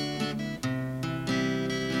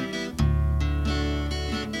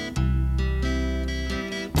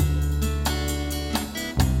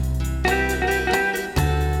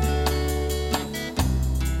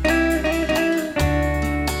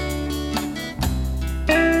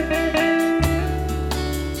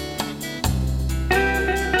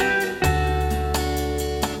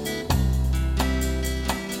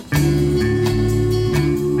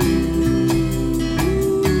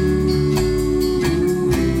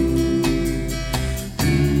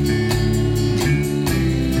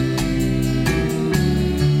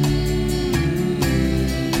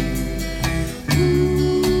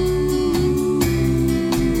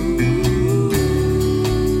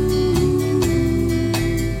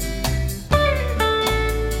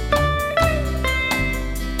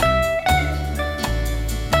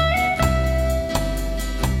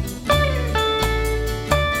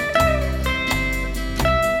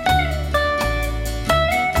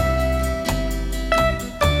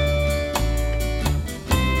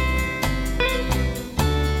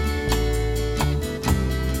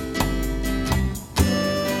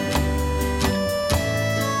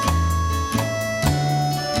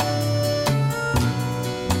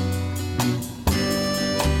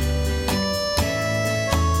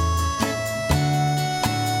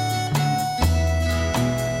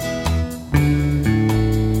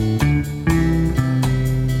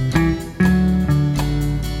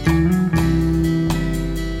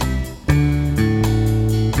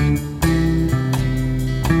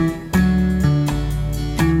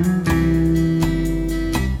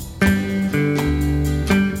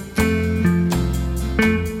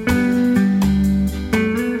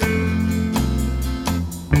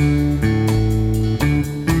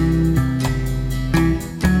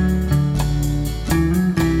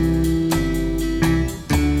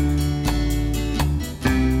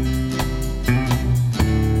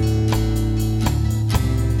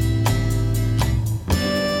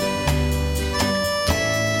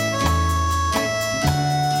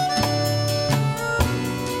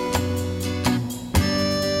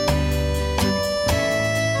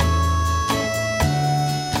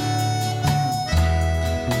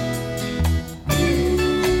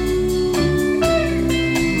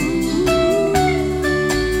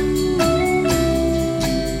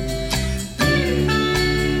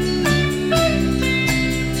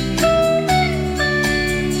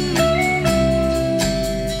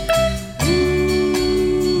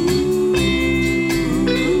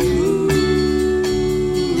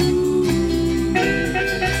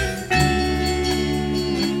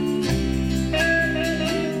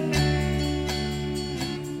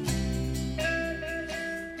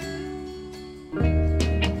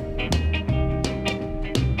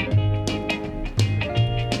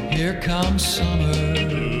 here comes summer.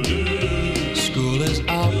 School is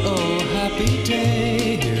out, oh happy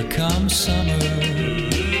day, here comes summer.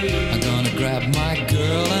 I'm gonna grab my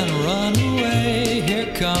girl and run away,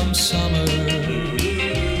 here comes summer.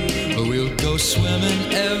 We'll go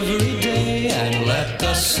swimming every day and let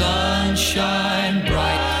the sun shine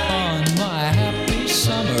bright on my happy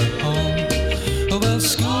summer home. Well,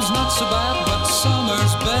 school's not so bad, but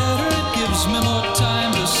summer's better. It gives me more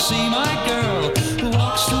time to see my girl who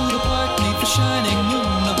walks through the park beneath the shining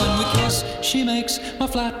moon. When we kiss, she makes my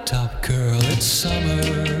flat top curl. It's summer.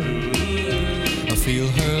 I feel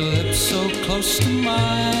her lips so close to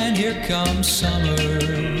mine. Here comes summer.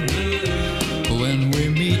 When we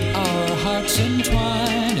meet, our hearts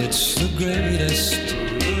entwine. It's the greatest.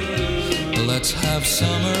 Let's have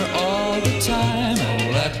summer all the time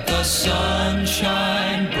and let the sun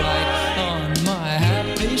shine bright on my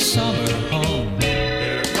happy summer home.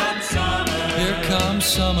 Here comes summer. Here comes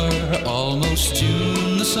summer. Almost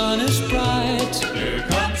June, the sun is bright. Here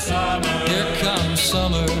comes summer. Here comes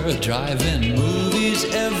summer. Drive-in movies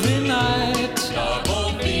every night.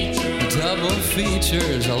 Double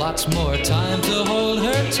features, lots more time to hold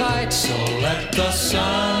her tight. So let the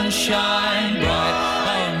sun shine bright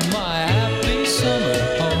on my happy summer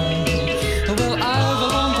home. Well, I've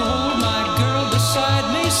longed to hold my girl beside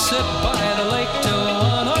me, sit by the lake till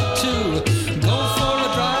 1 or 2, go for a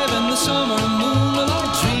drive in the summer moon, and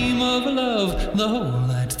I'll dream of love the whole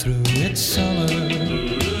night through. It's summer.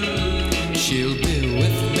 She'll be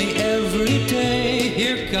with me every day.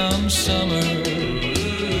 Here comes summer.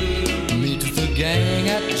 Gang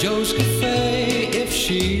at Joe's Cafe if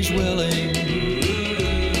she's willing.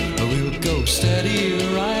 We'll go steady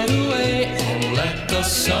right away and let the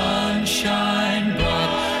sun shine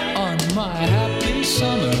bright on my happy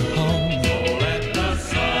summer home. Let the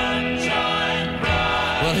sun shine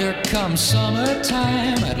bright. Well, here comes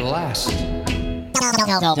summertime at last.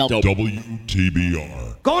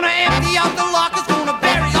 WTBR. Gonna empty out the lockers, gonna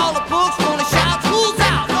bury all the books, gonna shout, school's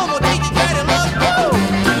out, no more teachers ready to look. Woo!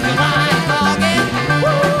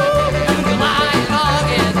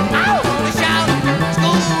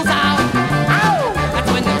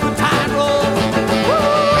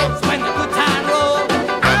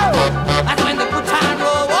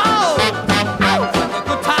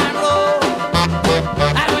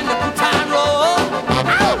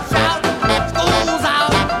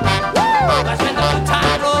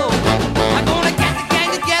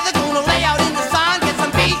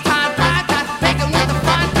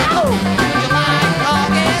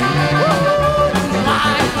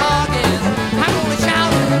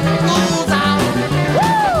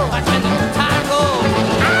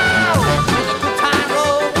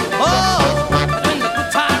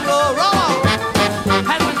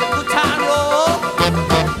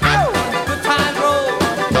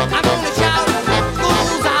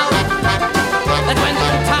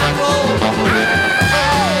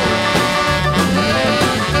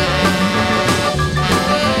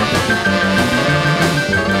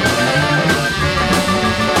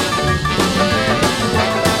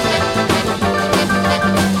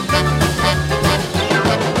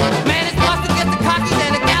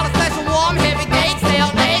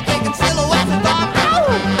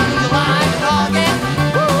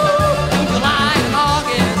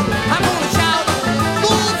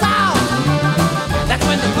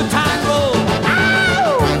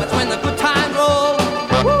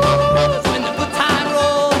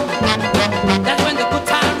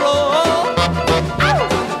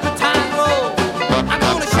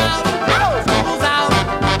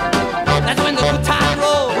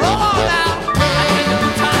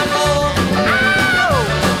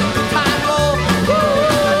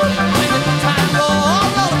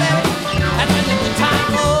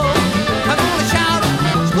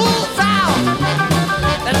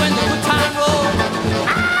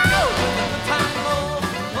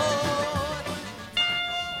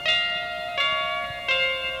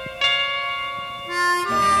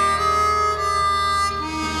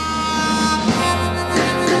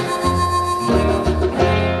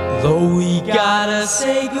 gotta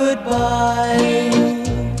say goodbye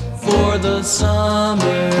for the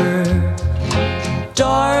summer.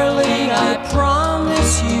 Darling, I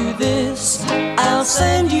promise you this, I'll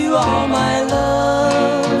send you all my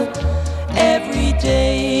love every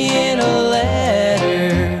day in a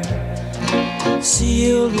letter,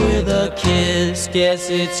 sealed with a kiss. Guess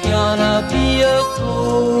it's gonna be a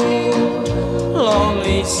cold,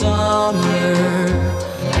 lonely summer,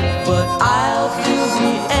 but I'll fill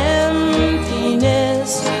the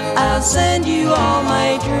emptiness. I'll send you all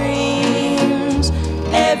my dreams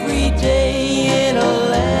every day in a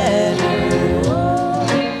letter,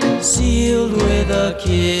 a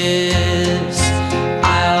kiss.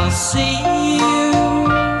 I'll see you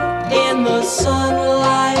in the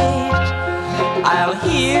sunlight. I'll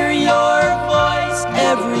hear your voice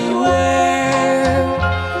everywhere.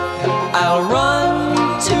 I'll run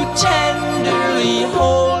to tenderly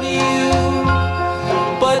hold you,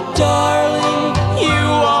 but darling, you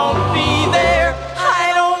won't be there. I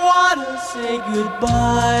don't wanna say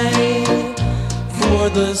goodbye for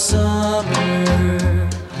the summer,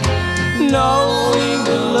 knowing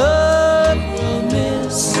the love we'll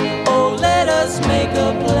miss. Oh, let us make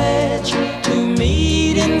a pledge to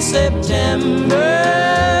meet in September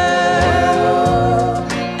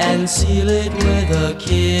and seal it with a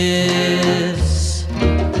kiss.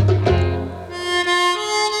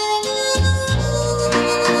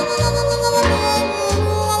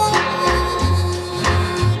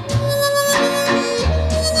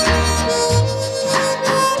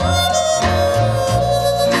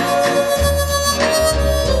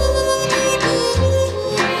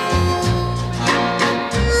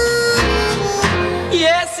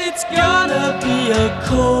 A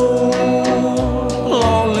cold,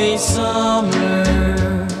 lonely summer,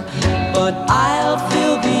 but I'll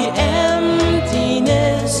fill the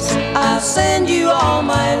emptiness. I'll send you all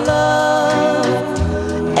my love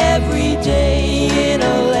every day in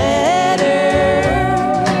a letter,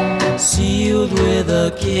 sealed with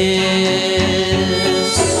a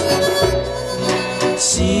kiss,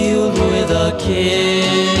 sealed with a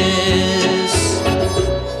kiss,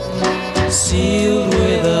 sealed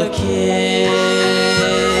with a kiss.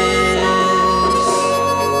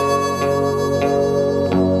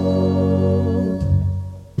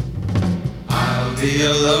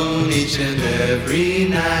 Alone each and every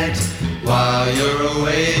night. While you're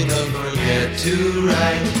away, don't forget to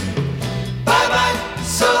write. Bye bye,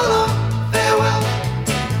 so long, farewell.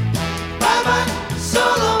 Bye bye, so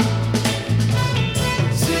long.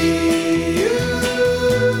 See you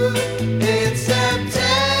in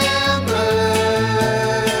September.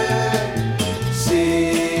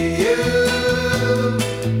 See you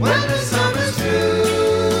when the summer's through.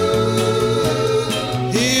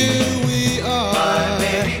 Here we are,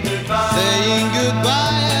 saying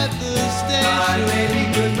goodbye at the station.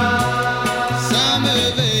 Summer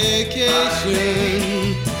vacation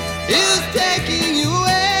is taking you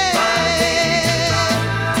away.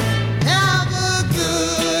 Have a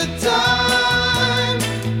good time,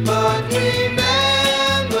 but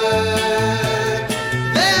remember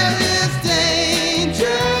there is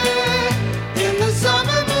danger in the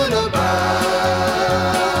summer moon above.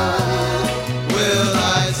 Will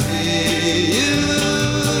I see you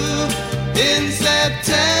in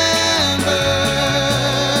September,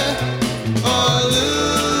 or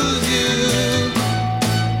lose you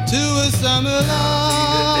to a summer love?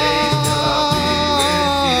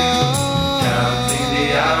 Counting the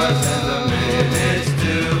hours and the minutes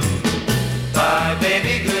too. Bye,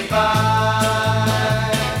 baby, goodbye.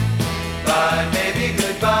 Bye, baby,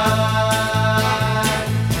 goodbye.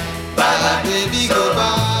 Bye, baby, goodbye.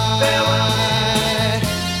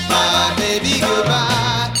 Bye, baby,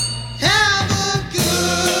 goodbye. Have a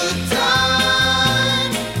good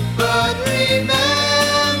time, but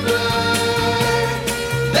remember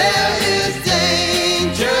there is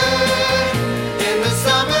danger in the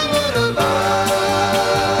summer moon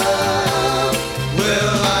above.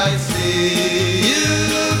 Will I see you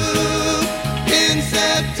in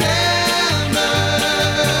September,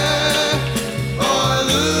 or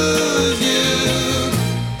lose you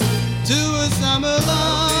to a summer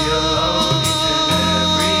love?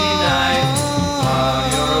 Every night while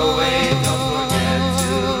you're away, don't forget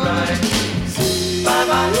to write. Bye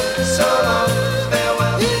bye, so long,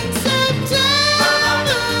 farewell. In September,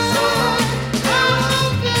 so long, farewell.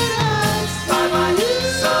 Bye bye,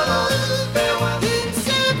 so long, farewell. In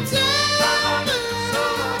September, so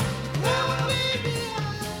long, farewell.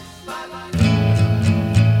 Bye bye.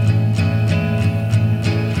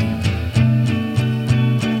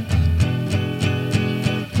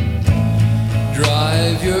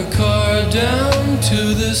 Drive your car down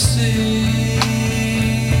to the sea.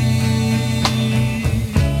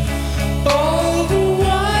 All the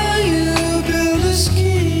while you build a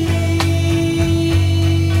scheme.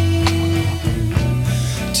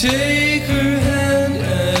 Take her hand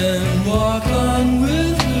and walk on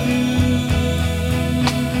with her.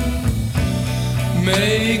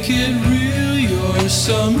 Make it real, your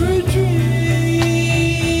summer dream.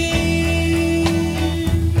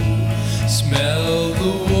 Smell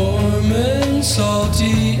the warm and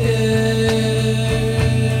salty air.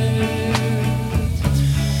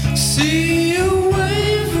 See a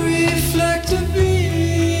wave reflect a beam.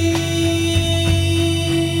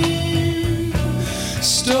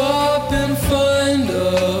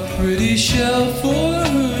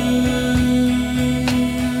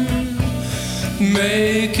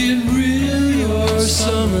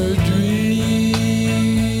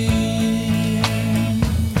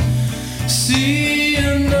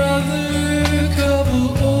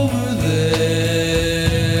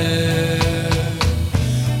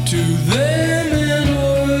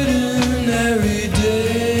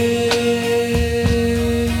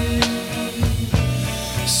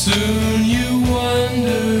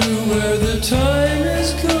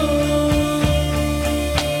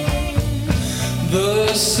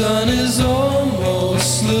 sun is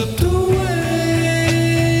almost slipped away.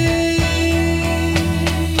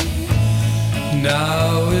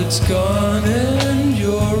 Now it's gone and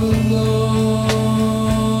you're alone.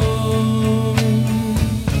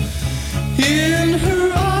 In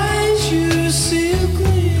her eyes you see a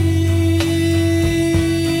gleam.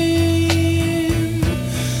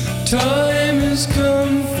 Time has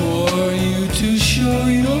come for you to show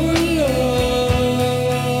your love.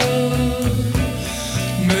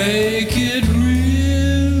 Make it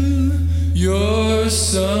real, your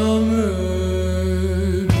summer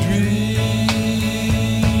dream.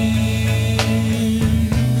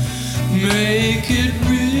 Make it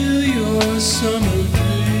real, your summer dream.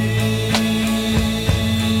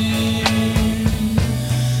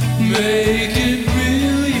 Make it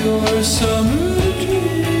real, your summer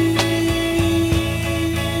dream.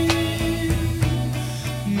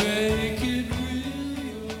 Make it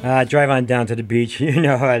Drive on down to the beach. You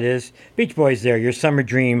know how it is. Beach Boys there, your summer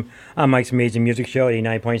dream on Mike's Amazing Music Show,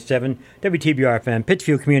 89.7 WTBR FM,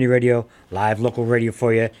 Pittsfield Community Radio, live local radio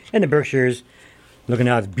for you in the Berkshires. Looking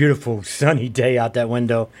out, it's a beautiful sunny day out that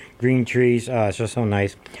window. Green trees. It's just so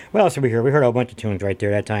nice. What else did we hear? We heard a whole bunch of tunes right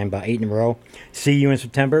there that time, about 8 in a row. See You in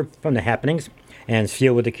September from The Happenings and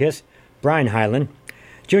Seal with a Kiss. Brian Hyland.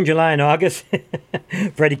 June, July, and August.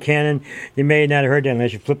 Freddie Cannon. You may not have heard that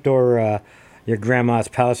unless you flipped over your grandma's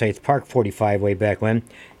Palisades Park 45 way back when.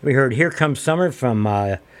 We heard Here Comes Summer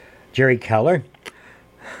from Jerry Keller.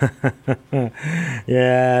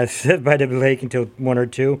 Yeah, sit by the lake until 1 or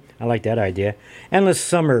 2. I like that idea. Endless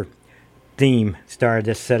Summer theme started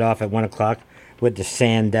this set off at 1 o'clock with the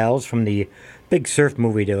Sandells from the big surf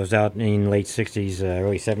movie that was out in the late 60s,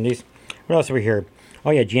 early 70s. What else did we hear?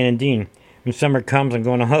 Oh yeah, Jan and Dean. When summer comes, I'm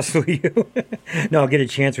going to hustle you. No, I'll get a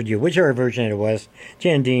chance with you. Whichever version it was.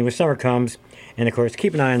 Jan and Dean, when summer comes. And of course,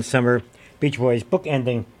 keep an eye on summer. Beach Boys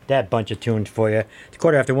bookending that bunch of tunes for you. It's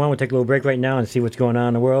 1:15. We'll take a little break right now and see what's going on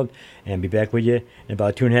in the world. And be back with you in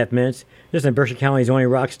about 2.5 minutes. This is Berkshire County's only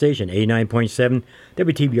rock station, 89.7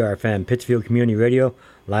 WTBR FM, Pittsfield Community Radio,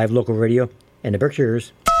 live local radio, and the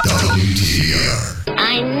Berkshires. WTBR.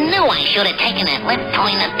 I knew I should have taken that left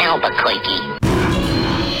turn at Albuquerque.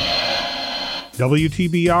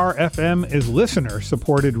 WTBR FM is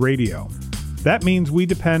listener-supported radio. That means we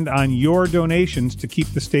depend on your donations to keep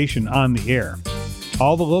the station on the air.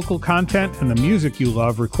 All the local content and the music you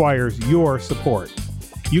love requires your support.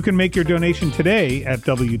 You can make your donation today at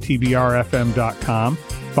WTBRFM.com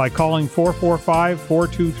by calling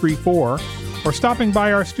 445-4234 or stopping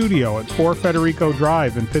by our studio at 4 Federico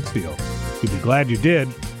Drive in Pittsfield. You'll be glad you did.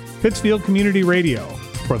 Pittsfield Community Radio,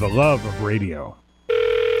 for the love of radio.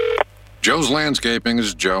 Joe's Landscaping. This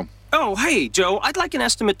is Joe. Oh, hey, Joe. I'd like an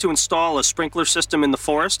estimate to install a sprinkler system in the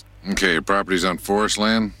forest. Okay, your property's on forest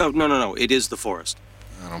land? Oh, no. It is the forest.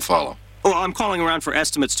 I don't follow. Oh, I'm calling around for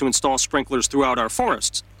estimates to install sprinklers throughout our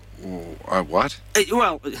forests. What?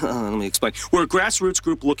 Well, let me explain. We're a grassroots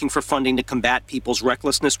group looking for funding to combat people's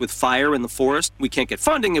recklessness with fire in the forest. We can't get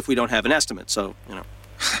funding if we don't have an estimate, so, you know.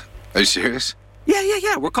 Are you serious?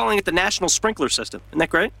 Yeah. We're calling it the National Sprinkler System. Isn't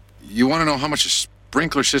that great? You want to know how much a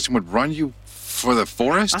sprinkler system would run you for the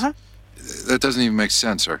forest? Uh-huh. That doesn't even make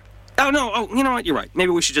sense, sir. Oh, no. Oh, you know what? You're right.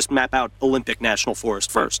 Maybe we should just map out Olympic National Forest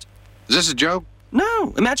first. Is this a joke?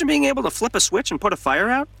 No. Imagine being able to flip a switch and put a fire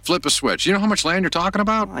out. Flip a switch. You know how much land you're talking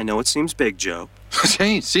about? I know it seems big, Joe.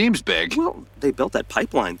 It seems big. Well, they built that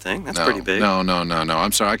pipeline thing. That's pretty big. No.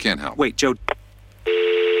 I'm sorry. I can't help. Wait, Joe.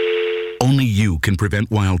 Only you can prevent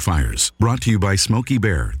wildfires. Brought to you by Smokey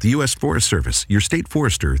Bear, the U.S. Forest Service, your state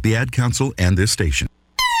forester, the Ad Council, and this station.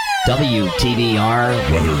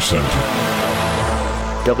 WTBR Weather Center.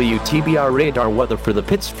 WTBR radar weather for the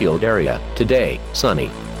Pittsfield area. Today,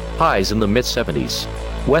 sunny. Highs in the mid-70s.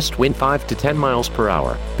 West wind 5 to 10 miles per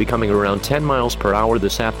hour, becoming around 10 miles per hour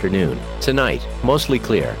this afternoon. Tonight, mostly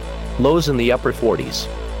clear. Lows in the upper 40s.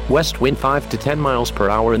 West wind 5 to 10 miles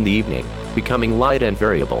per hour in the evening, becoming light and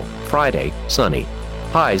variable. Friday, sunny.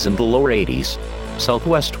 Highs in the lower 80s.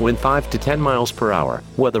 Southwest wind 5 to 10 miles per hour.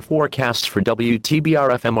 Weather forecasts for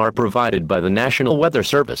WTBR FM are provided by the National Weather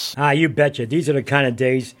Service. You betcha. These are the kind of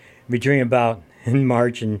days we dream about in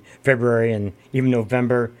March and February and even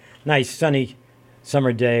November. Nice sunny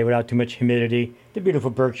summer day without too much humidity. The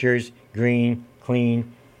beautiful Berkshires, green,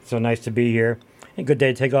 clean. So nice to be here. A good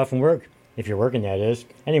day to take off from work, if you're working, that is.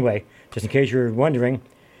 Anyway, just in case you're wondering,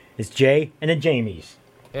 it's Jay and the Jamies.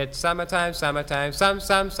 It's summertime, summertime,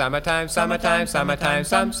 summertime, summertime, summertime, summertime,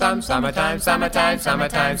 summertime, summertime,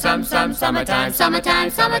 summertime, summertime, summertime,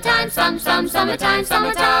 summertime,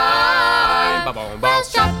 summertime. Well,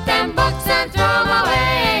 shut them books and throw 'em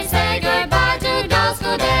away. Say goodbye to dull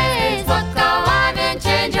school days. Book a wife and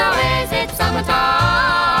change your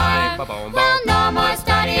summertime. Well, no more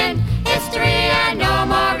studying history and no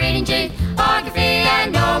more reading geography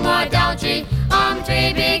and no more geology on the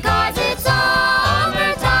tree because it's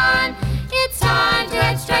summertime. It's time to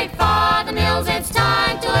head straight for the mills. It's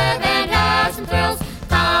time to live and have some thrills.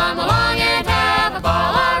 Come along and have a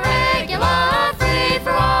ball, a regular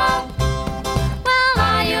free-for-all. Well,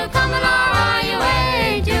 are you coming or are you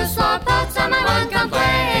wait? You slow boats on my one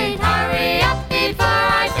complaint. Hurry up before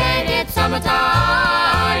I fade. It's summertime.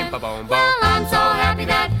 Well, I'm so happy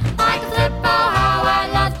that I can flip. Oh, how I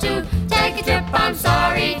love to take a trip. I'm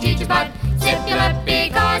sorry, teacher, but zip your lip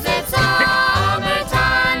because it's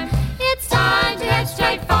summertime. It's time to head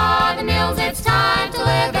straight for the mills. It's time to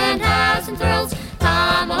live and have some thrills.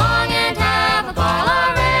 Come along and have a ball,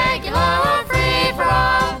 a regular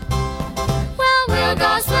free-for-all. Well, we'll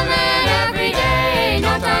go swimming every day.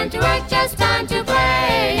 No time to work, just time to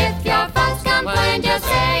play. If your folks complain, just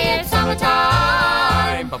say it's summertime.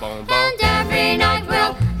 And every night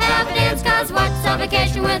we'll have a dance, cause what's a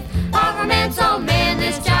vacation with a romance? Oh man,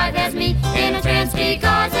 this jive has me in a trance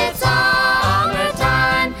because it's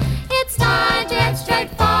summertime. It's time to head straight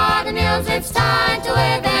for the mills. It's time to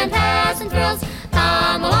live and have some thrills.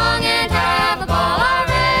 Come along and have a ball, a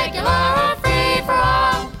regular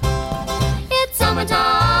free-for-all. It's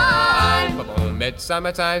summertime. It's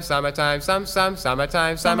summertime, summertime, summertime,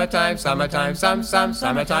 summertime, summertime, summertime, summertime,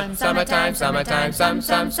 summertime, summertime,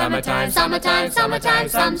 summertime,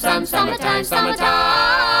 summertime, summertime,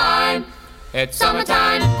 summertime. It's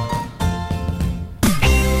summertime.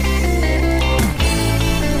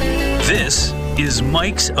 This is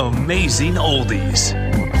Mike's Amazing Oldies.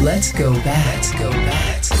 Let's go back, go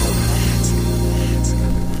back, go back.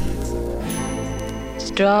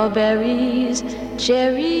 Strawberries,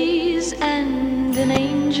 cherries, and an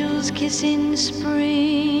angel's kiss in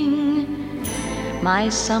spring. My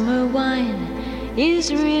summer wine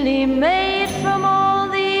is really made from all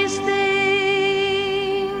these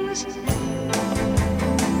things.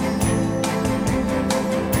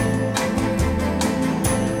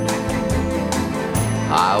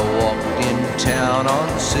 I walked in town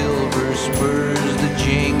on silver spurs that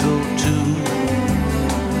jingle too,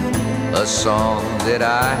 a song that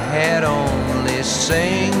I had only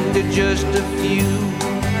sang to just a few.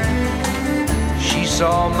 She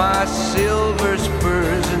saw my silver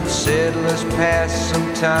spurs and said, let's pass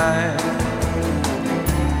some time,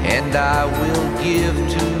 and I will give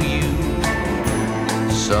to you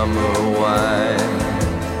summer wine.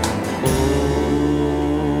 Oh,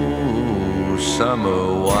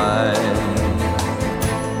 summer wine.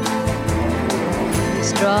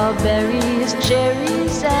 Strawberries,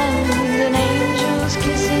 cherries, and an angel's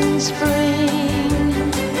kiss in spring.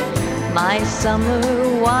 My summer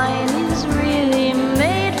wine is really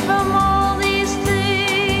made from all these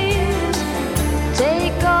things.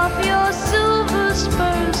 Take off your silver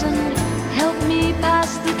spurs and help me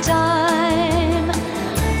pass the time,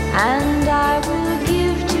 and I will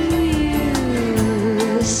give to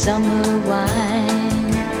you summer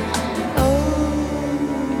wine.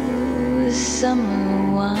 Oh,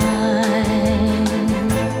 summer wine.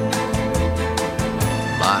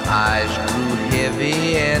 My eyes grew heavy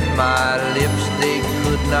and my lips, they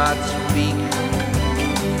could not speak.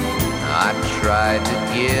 I tried to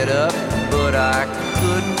get up, but I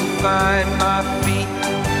couldn't find my feet.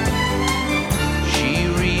 She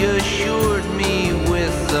reassured me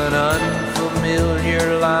with an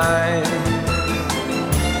unfamiliar line,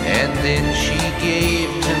 and then she gave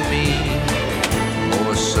to me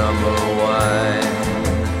more summer wine.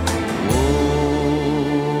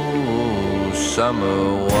 Oh, summer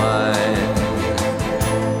wine.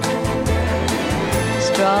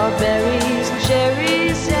 Strawberries,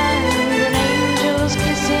 cherries, and an angel's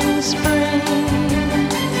kiss in spring.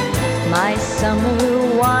 My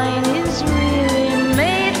summer wine is really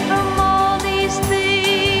made from all these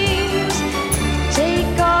things.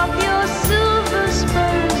 Take off your silver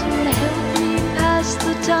spurs and help me pass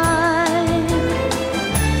the time,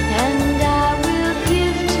 and I will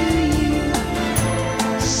give to you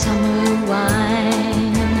summer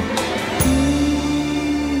wine.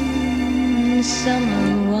 Summer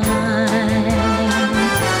wine.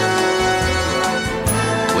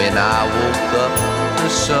 When I woke up, the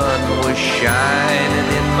sun was shining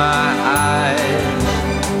in my eyes.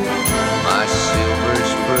 My silver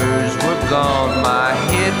spurs were gone, my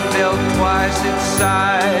head felt twice its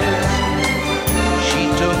size. She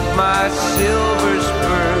took my silver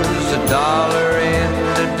spurs, $1 and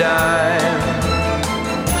a dime,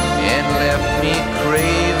 and left me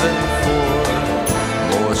craving for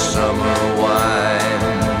more summer wine.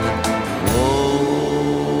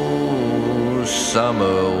 Oh,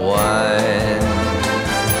 summer wine.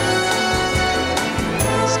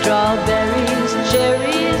 strawberries,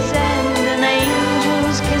 cherries, and an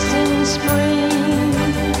angel's kiss in spring.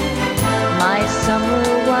 My summer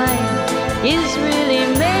wine is really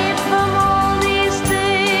made from all these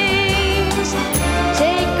things.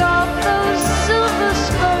 Take off those silver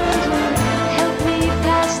spurs and help me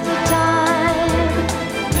pass the time,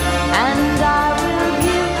 and I will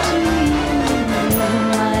give to you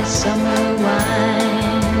my summer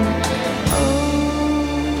wine.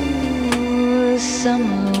 Oh,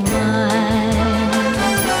 summer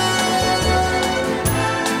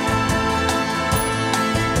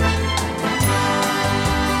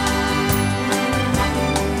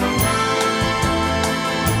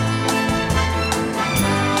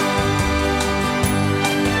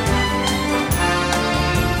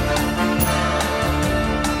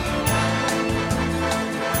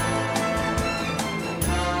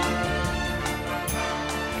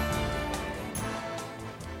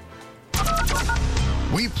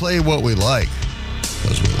We play what we like,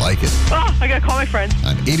 because we like it. Oh, I gotta call my friend.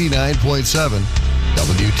 On 89.7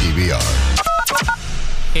 WTBR.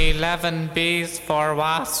 11 bees, 4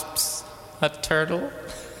 wasps, a turtle.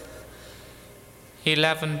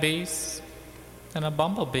 11 bees, and a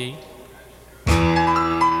bumblebee.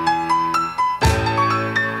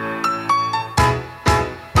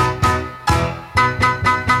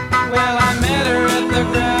 Well, I met her at the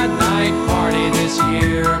grad night party this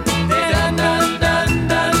year.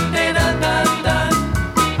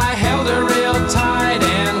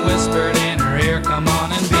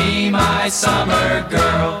 My summer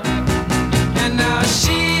girl, and now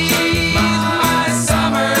she's my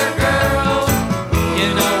summer girl.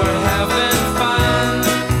 You know we're having fun.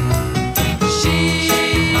 She's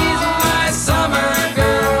my summer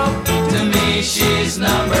girl. To me, she's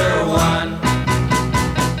number one.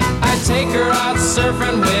 I take her out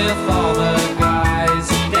surfing with all the guys.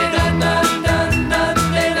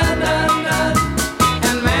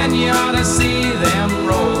 And man, you ought to see them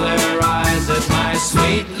roll their eyes at my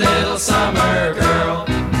sweet little summer girl.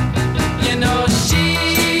 You know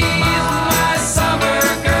she's my summer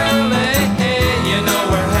girl. Hey, hey, you know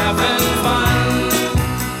we're having fun.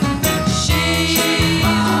 She's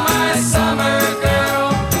my summer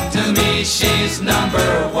girl. To me, she's number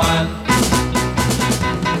one.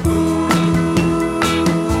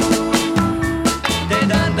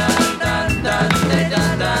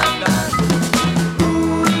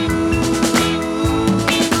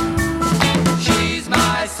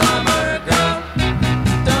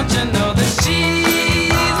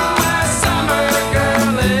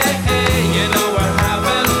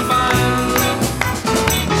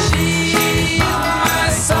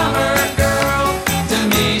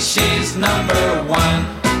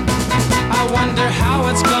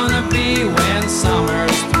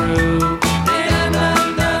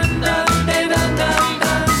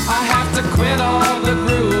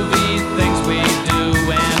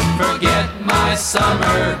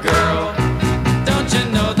 Summer girl, don't you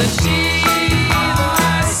know that she's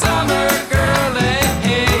my summer girl? Hey,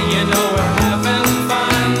 hey, you know we're having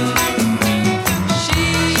fun.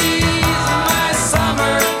 She's my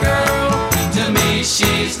summer girl. To me,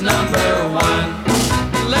 she's number one.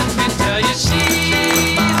 Let me tell you,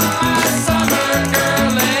 she's my summer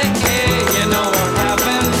girl. Hey, hey, you know we're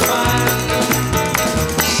having fun.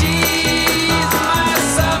 She's my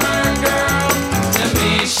summer girl. To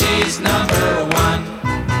me, she's number one.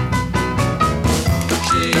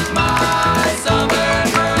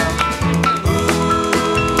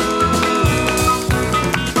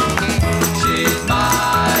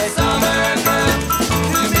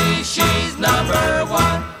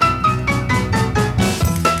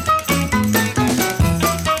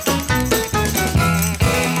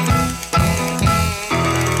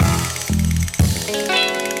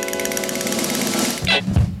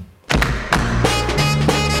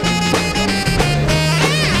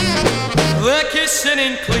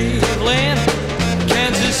 In Cleveland,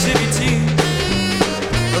 Kansas City too.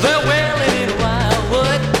 They're wailing in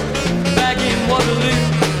Wildwood, back in Waterloo.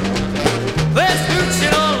 They're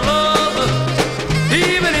scooching all over,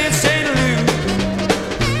 even in St. Louis.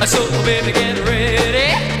 So baby, get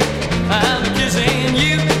ready, I'm kissing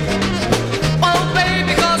you. Oh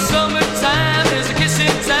baby, 'cause summertime is a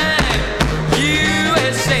kissing time.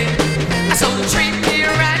 USA, so treat me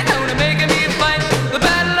right, gonna make me fight the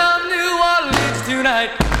battle of New Orleans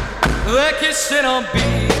tonight. They're kissing on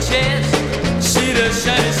beaches, see the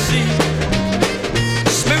shiny sea.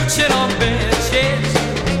 Smooching on benches,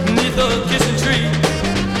 neath the kissing tree.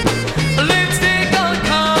 Lipstick on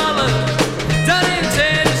collar, down in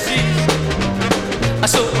Tennessee.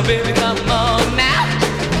 So baby, come on now,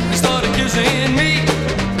 start kissing me.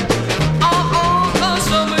 Oh, 'cause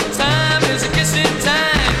summertime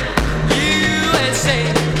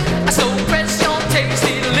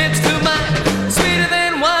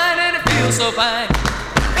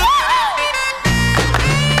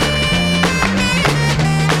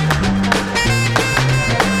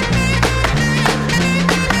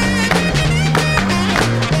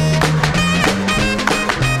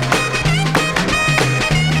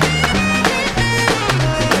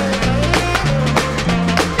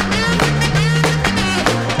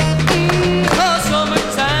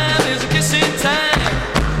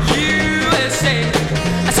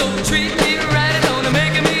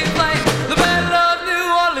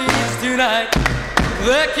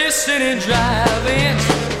many drive-ins,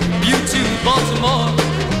 you to Baltimore,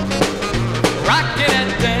 rockin' at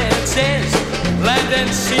dances, land and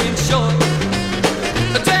sea and shore.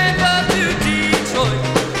 Tampa to Detroit,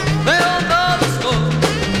 they all know the score.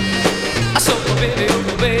 So oh baby,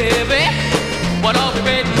 what are we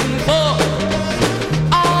waiting for?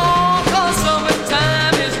 Oh, 'cause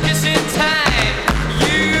summertime is kissing time,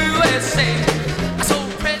 USA. So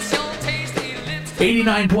press your tasty lips.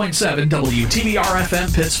 89.7 WTBR FM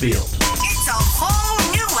Pittsfield. It's a whole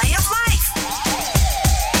new way of life.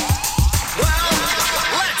 Well,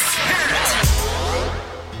 let's hear it.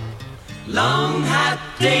 Long hot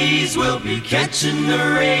days we'll be catching the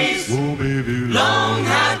rays. Oh, baby. Long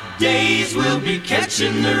hot days we'll be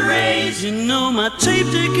catching the rays. You know my tape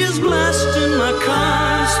deck is blasting, my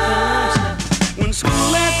car's fast. When school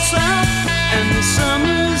lets out and the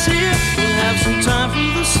summer's here, we'll have some time for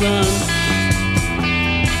the sun.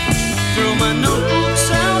 Throw my notebooks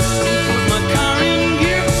out and put my car in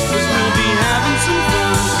gear, 'cause we'll be having some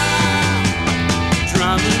fun.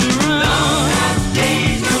 Driving around. Long hot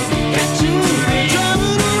days we'll be catching the rays.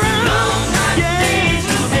 Driving around. Long hot days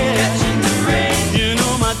we'll be catching the rays. You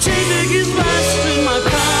know my tape deck is blasting, my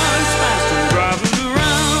car's fast. I'm driving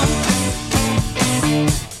around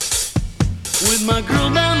with my girl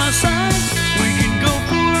by my side. We can go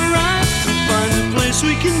for a ride and find a place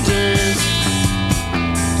we can dance.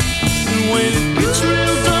 And when it gets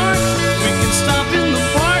real dark, we can stop in the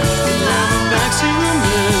park and have a backseat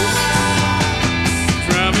romance.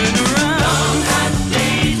 Driving around. Long hot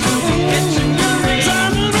days we'll be catching the rays.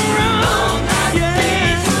 Driving around. Long hot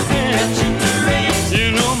days we'll be catching the rays. You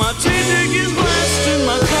know my tape deck is blasting,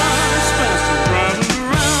 my car's fast. I'm driving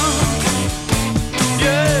around.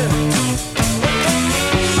 Yeah.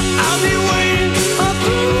 I'll be waiting up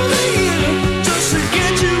through the year just to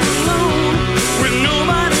get you alone. With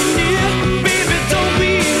nobody near, baby, don't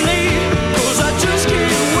be late, 'cause I just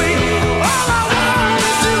can't wait. All I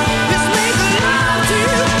wanna do is make love to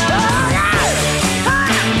you. Oh, yeah.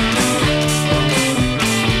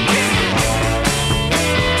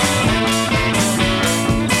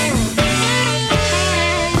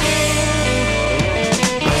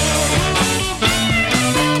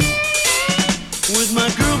 With my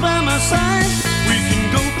girl by my side, we can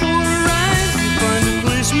go for a ride and find a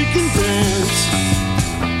place we can dance.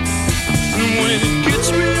 And when it gets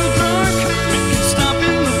real dark, we can stop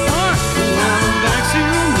in the park and have a backseat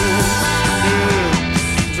romance. Yeah.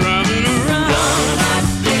 Driving around. Long hot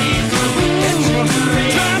days we'll be catching the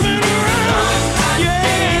rays. Driving around. Long hot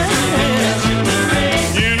days we'll be catching the rays.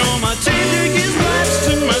 You know my tape deck is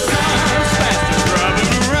blasting, my car's fast. I'm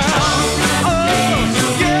driving around. Oh,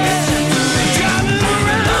 yeah. Driving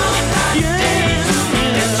around. Yeah.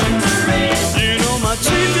 You know my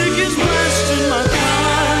tape deck is blasting, my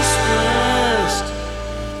car's fast.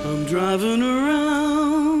 I'm driving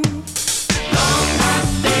around. Long hot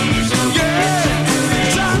days we'll be catching the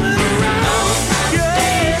rays. Driving around. Yeah.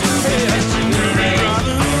 Catching the rays.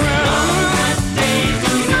 Driving around. Long hot days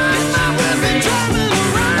we'll be catching the rays. Driving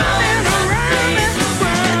around and around and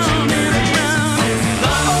around and around.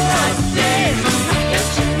 Long hot days we'll be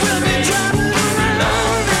catching the We'll be rays. driving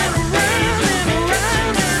around and around and around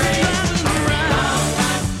and around. Long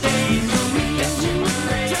hot days we'll be catching the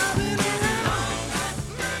rays.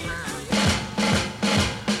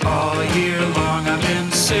 All year long I've been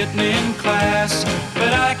sitting in class,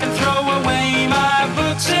 but I can throw away my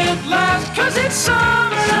books at last, 'cause it's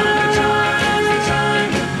summertime,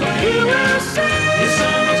 USA. It's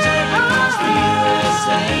summertime across the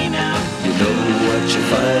USA now. You know what you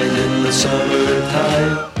find in the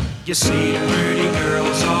summertime. You see pretty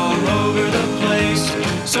girls all over the place,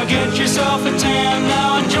 so get yourself a tan now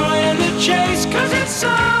and join the chase, 'cause it's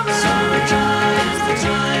Summertime's the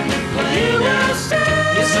time to play USA.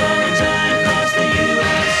 It's summertime across the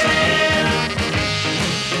USA.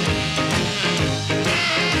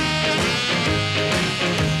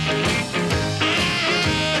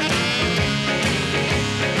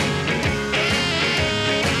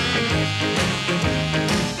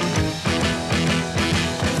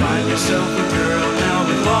 Find yourself a girl now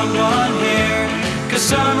with long blonde hair, 'cause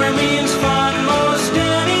summer means fun most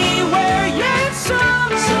anywhere. Yeah, it's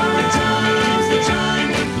Summertime's the time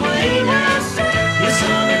to play USA. It's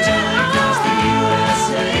summertime across the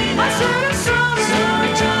USA now.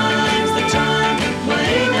 Summertime's the time to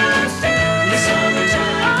play USA. It's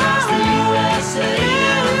summertime across the USA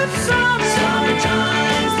now.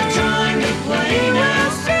 Summertime's the time to play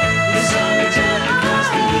USA. It's summertime across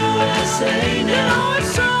the USA now.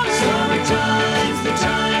 Summertime's the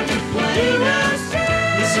time to play USA.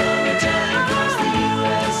 It's summertime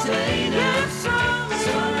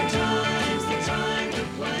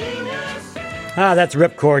That's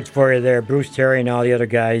Ripcords for you there. Bruce Terry and all the other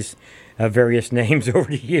guys, various names over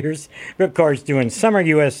the years. Ripcords doing Summer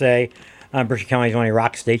USA on Berkshire County's only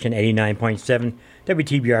rock station, 89.7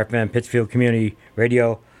 WTBR-FM, Pittsfield Community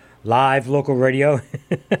Radio, live local radio.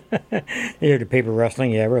 Here to Paper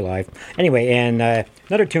Wrestling, yeah, we're live. Anyway, and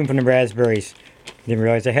another tune from the Raspberries. Didn't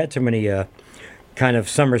realize I had so many kind of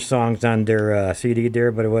summer songs on their CD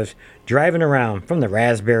there, but it was Driving Around from the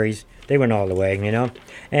Raspberries. They went all the way, you know.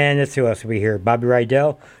 And that's who else we hear. Bobby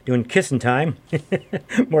Rydell doing Kissin' Time.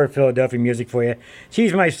 More Philadelphia music for you.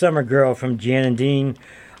 She's My Summer Girl from Jan and Dean,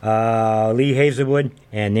 Lee Hazelwood,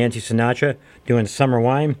 and Nancy Sinatra doing Summer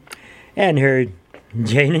Wine. And here,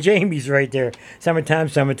 Jane and Jamie's right there. Summertime,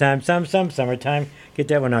 summertime, summertime. Get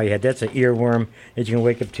that one out of your head. That's an earworm that you can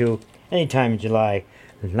wake up to anytime in July.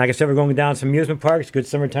 Like I said, we're going down some amusement parks. Good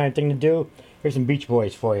summertime thing to do. Here's some Beach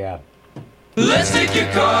Boys for you. Let's take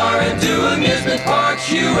your car and do Amusement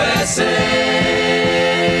Parks USA.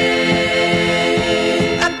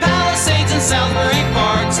 At Palisades and Salisbury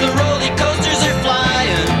Parks, the roller coasters are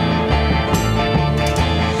flying.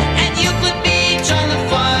 At Euclid Beach on the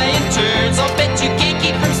flying turns, I'll bet you can't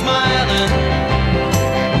keep from smiling.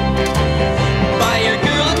 Buy your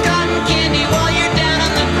girl a cotton candy while you're down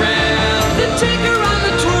on the ground. Then take her on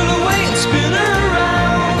the twirl away and spin her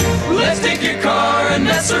around. Let's take your car and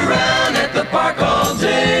mess around at the park all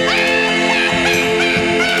day.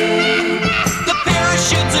 The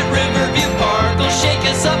parachutes at Riverview Park will shake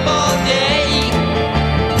us up all day.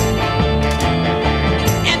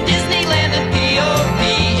 And Disneyland and POP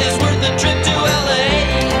is worth a trip to LA.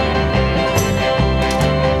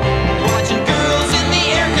 Watching girls in the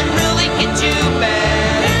air can really get you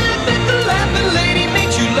bad. And I bet the laughing lady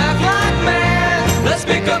makes you laugh like mad. Let's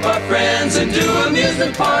pick up our friends and do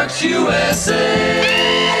Amusement Parks USA.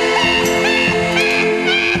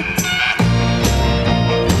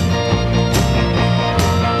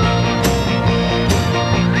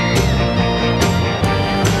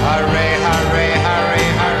 Hurry, hurry, hurry,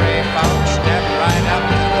 hurry, folks, step right up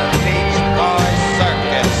to the Beach Boys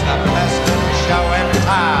Circus, the best little show in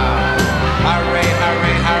town. Hurry,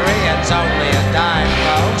 hurry, hurry, it's only a dime,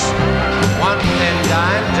 folks. 1 thin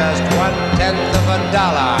dime, just 1/10 of a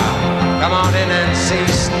dollar. Come on in and see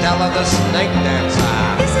Stella the Snake Dancer.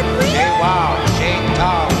 Is it real? She walks, she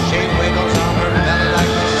talks, she wiggles on her belly like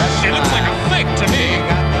a wrestler. She looks like a fake to me.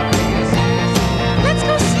 Let's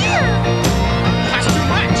go see her. That's too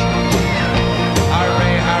much.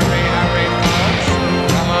 Hurry, hurry, hurry, folks.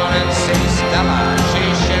 Come on and see Stella. She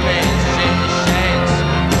shimmies, she shakes.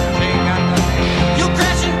 She got the... You'll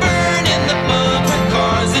crash and burn in the bumper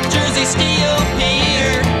cars at Jersey Steel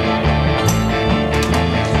Pier.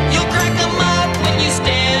 You'll crack them up when you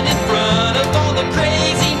stand in front of all the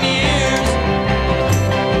crazy mirrors.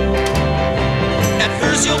 At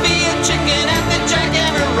first you'll be a chicken at the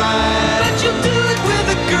jackhammer ride, but you'll do it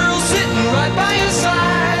with a girl sitting right by your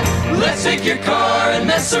side. Let's take your car and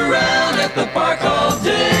mess around at the park all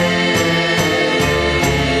day.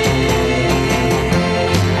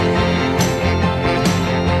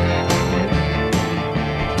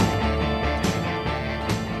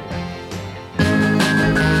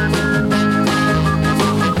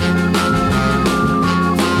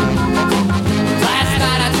 Last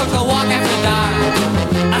night I took a walk after dark.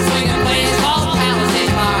 I swing a place called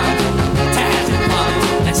Palisades Park. To have some fun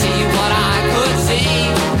and see what I could see.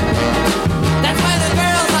 That's where the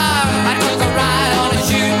girls are. I took a ride on a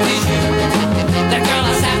shooting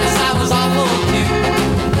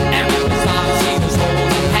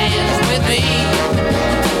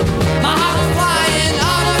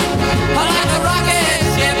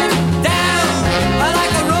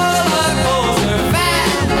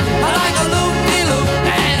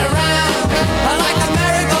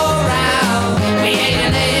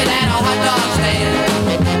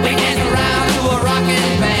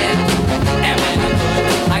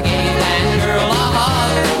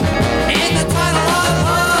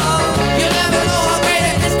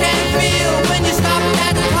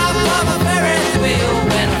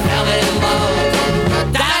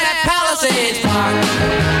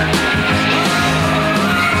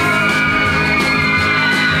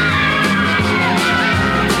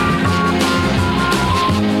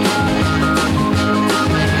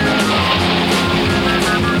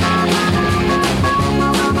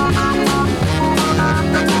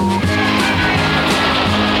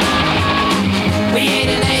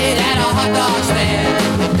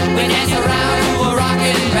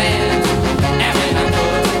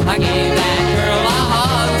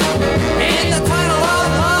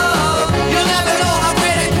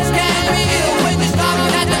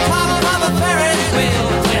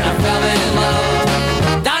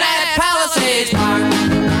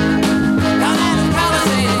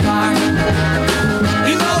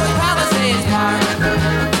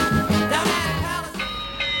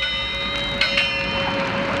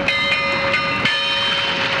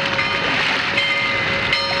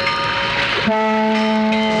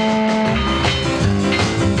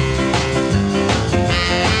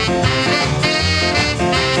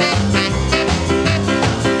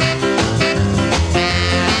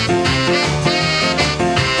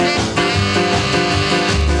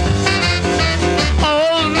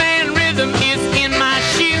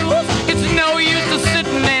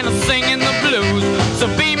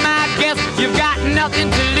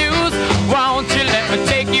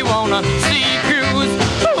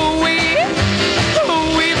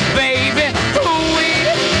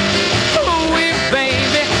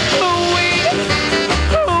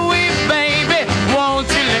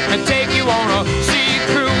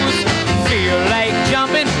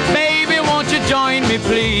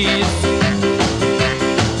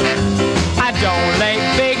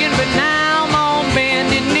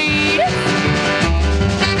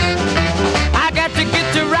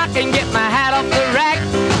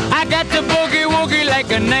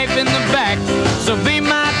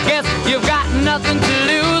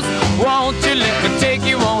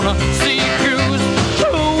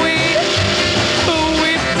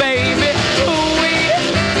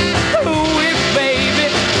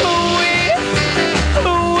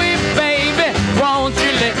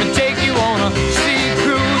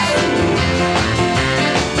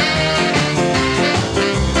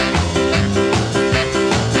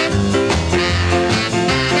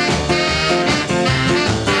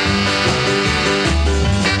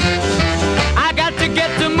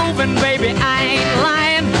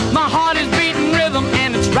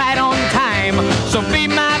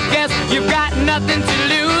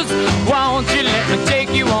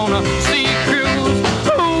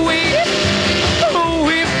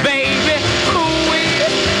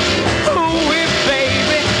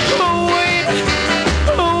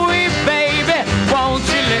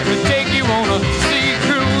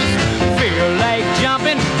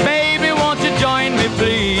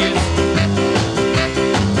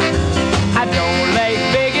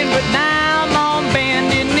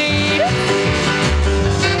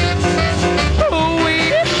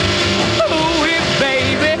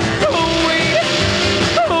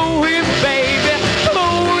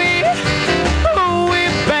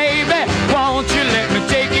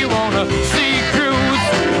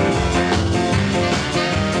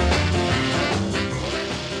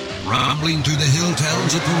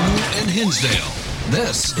Ponzatoon, and Hinsdale.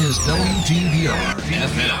 This is WTBR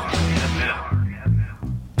FM.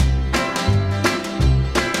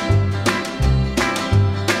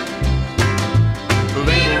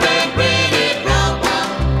 Little red-headed robot,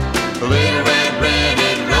 little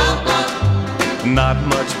red-headed robot. Not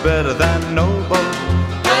much better than no boat,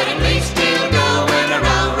 but at least it'll go when I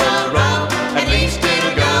row, row, row. At least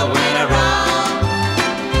it'll go when I row.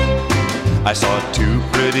 I saw two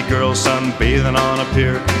pretty girls sunbathing on a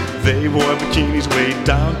pier. They wore bikinis way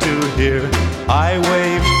down to here. I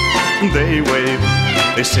waved, they waved.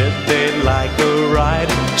 They said they'd like a ride,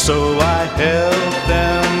 so I helped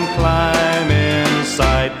them climb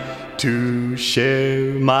inside to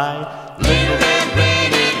share my little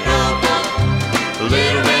red-headed robot,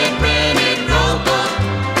 little red-headed robot.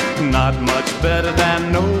 Not much better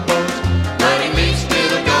than no boat, but at least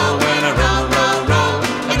it'll go when I row, row, row.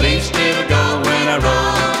 At least it'll go when I row.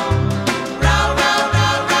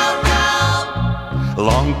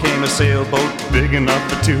 Along came a sailboat big enough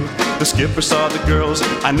for two. The skipper saw the girls,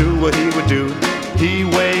 I knew what he would do. He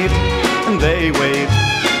waved, and they waved.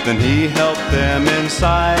 Then he helped them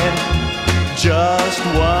inside. Just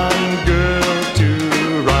one girl to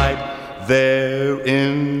ride there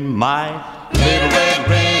in my little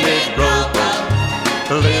red-headed robot,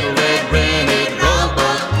 little red-headed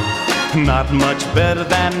robot. Not much better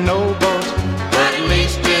than no boat, but at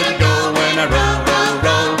least it'll go when I row, row,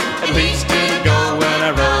 row. At least it'll go when I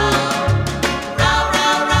row. Row,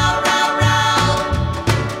 row, row, row, row.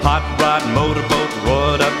 Hot rod motorboat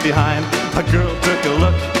roared up behind. A girl took a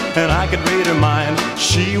look and I could read her mind.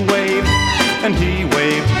 She waved and he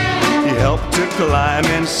waved. He helped to climb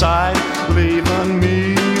inside, leaving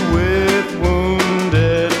me with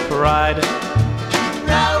wounded pride.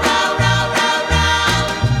 Row, row, row,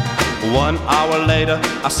 row, row. 1 hour later,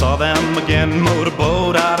 I saw them again.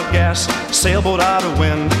 Motorboat out of gas, sailboat out of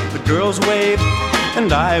wind. The girls waved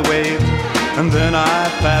and I waved, and then I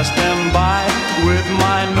passed them by with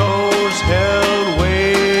my nose held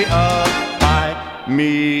way up high.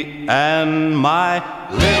 Me and my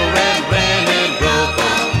little red-headed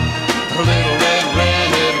robot, little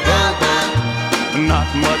red-headed robot. Not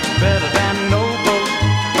much better than no boat,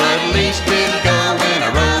 but at least it'll go when I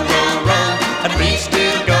row, row, row. At least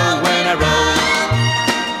it'll go when I row.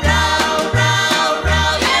 Row, row,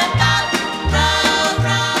 row your boat. Row,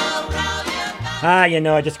 row, row your boat. You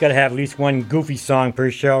know, I just got to have at least one goofy song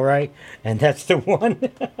per show, right? And that's the one.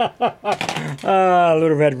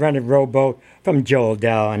 Little Red-Headed Rowboat from Joel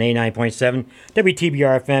Dow on 89.7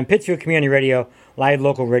 WTBR FM, Pittsfield Community Radio, live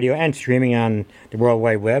local radio, and streaming on the World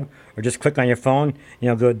Wide Web. Or just click on your phone,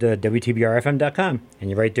 go to WTBRFM.com, and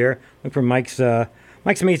you're right there. Look for Mike's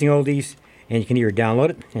Amazing Oldies, and you can either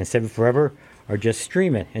download it and save it forever, or just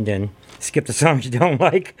stream it and then skip the songs you don't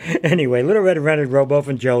like. Anyway, Little Red-Headed Rowboat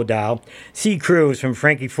from Joe Dow. Sea Cruise from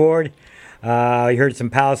Frankie Ford. You heard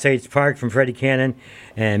some Palisades Park from Freddie Cannon.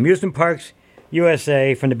 And Amusement Parks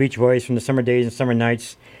USA from the Beach Boys, from the Summer Days and Summer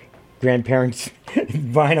Nights. Grandparents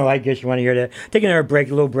vinyl, I guess you want to hear that. Taking a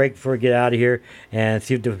little break before we get out of here and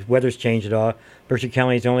see if the weather's changed at all. Berkshire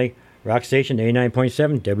County's only rock station,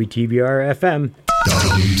 89.7 WTBR FM.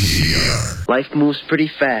 WTBR. Life moves pretty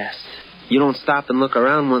fast. You don't stop and look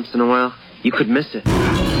around once in a while, you could miss it.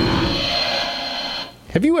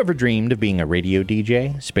 Have you ever dreamed of being a radio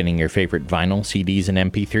DJ, spinning your favorite vinyl, CDs, and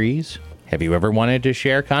MP3s? Have you ever wanted to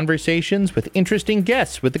share conversations with interesting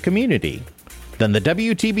guests with the community? Then the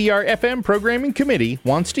WTBR FM Programming Committee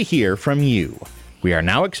wants to hear from you. We are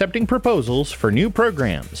now accepting proposals for new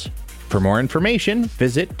programs. For more information,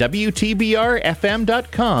 visit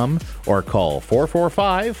WTBRFM.com or call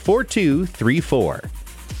 445-4234.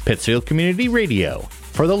 Pittsfield Community Radio,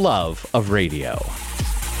 for the love of radio.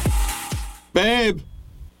 Babe!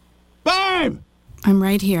 Babe! I'm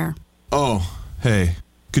right here. Oh, hey.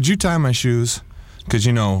 Could you tie my shoes? 'Cause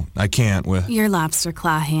I can't with... Your lobster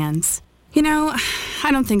claw hands. I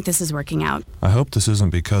don't think this is working out. I hope this isn't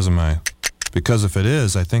because of my... Because if it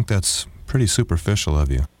is, I think that's pretty superficial of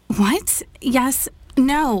you. What? Yes.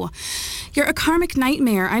 No. You're a karmic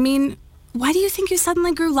nightmare. I mean, why do you think you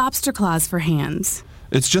suddenly grew lobster claws for hands?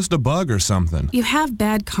 It's just a bug or something. You have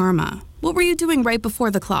bad karma. What were you doing right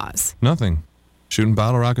before the claws? Nothing. Shooting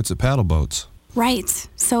bottle rockets at paddle boats. Right.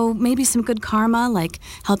 So maybe some good karma, like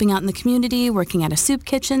helping out in the community, working at a soup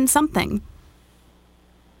kitchen, something.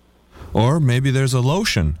 Or maybe there's a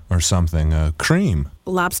lotion or something, a cream.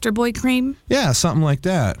 Lobster boy cream? Yeah, something like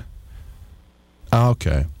that.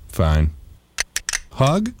 Okay, fine.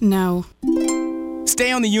 Hug? No.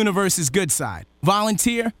 Stay on the universe's good side.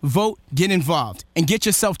 Volunteer, vote, get involved, and get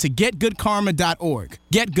yourself to getgoodkarma.org.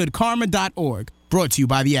 Getgoodkarma.org. Brought to you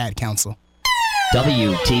by the Ad Council.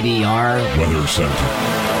 WTBR Weather Center.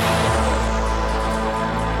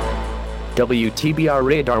 WTBR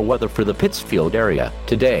radar weather for the Pittsfield area.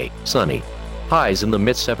 Today, sunny. Highs in the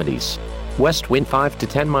mid-70s. West wind 5 to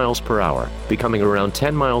 10 miles per hour, becoming around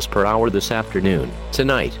 10 miles per hour this afternoon.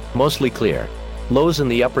 Tonight, mostly clear. Lows in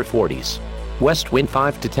the upper 40s. West wind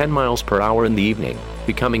 5 to 10 miles per hour in the evening,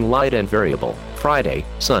 becoming light and variable. Friday,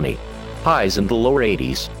 sunny. Highs in the lower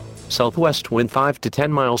 80s. Southwest wind 5 to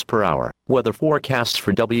 10 miles per hour. Weather forecasts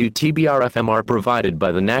for WTBR FM are provided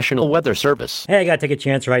by the National Weather Service. Hey, I got to take a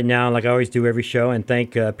chance right now, like I always do every show, and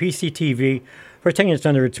thank PCTV for taking us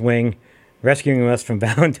under its wing, rescuing us from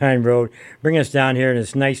Valentine Road, bringing us down here in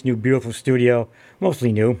this nice, new, beautiful studio,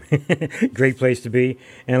 mostly new, great place to be,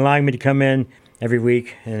 and allowing me to come in every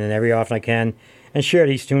week and every often I can and share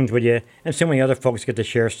these tunes with you. And so many other folks get to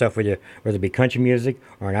share stuff with you, whether it be country music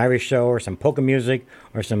or an Irish show or some polka music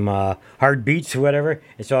or some hard beats or whatever.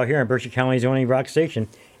 It's all here on Berkshire County's only rock station,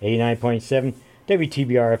 89.7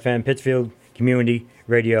 WTBR FM, Pittsfield Community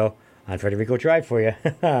Radio on Federico Drive for you.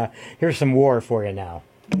 Here's some War for you now.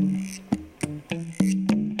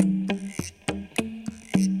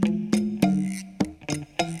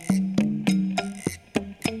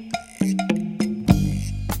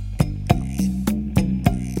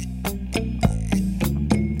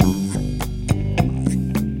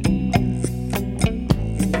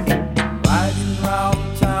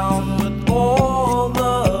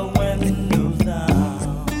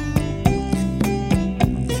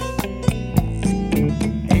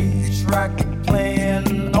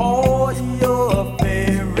 Playing all your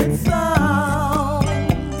favorite songs.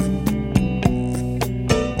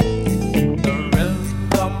 The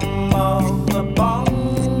rhythm of the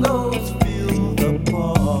bongos fill the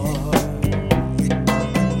park.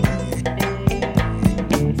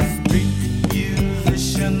 Street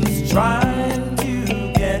musicians trying to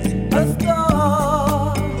get a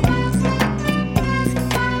star,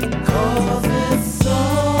 'cause it's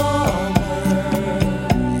summer.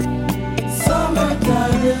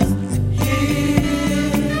 Summertime is here.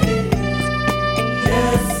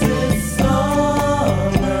 Yes, it's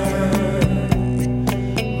summer.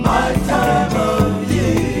 My time of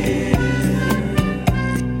year.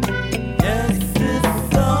 Yes, it's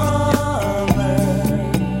summer.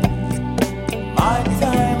 My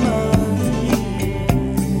time of year.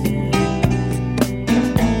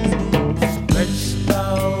 Stretched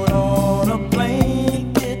out on a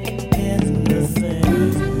blanket in the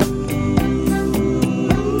sand.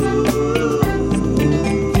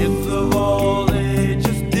 Kids of all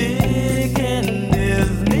ages digging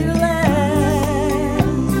Disneyland,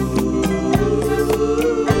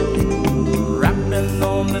 rapping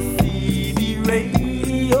on the CD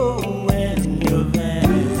radio in your van.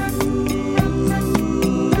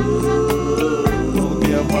 We'll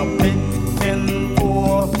give a big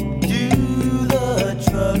 10-4 to the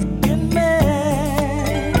trucking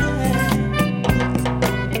man,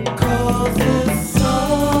 'cause it's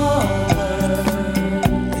summer.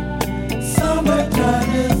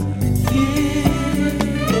 Summertime is here.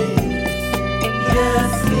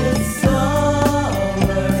 Yes, it's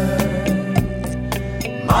summer.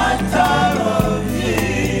 My time of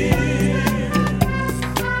year.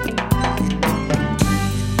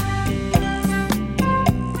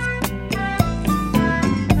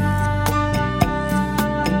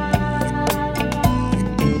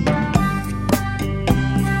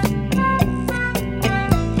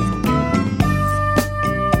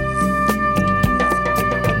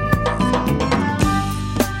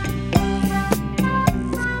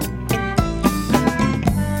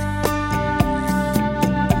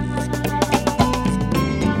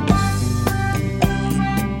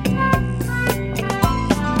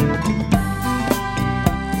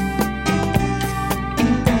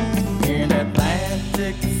 In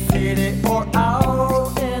Atlantic City or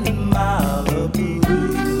out in Malibu,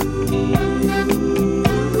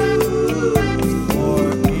 or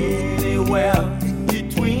anywhere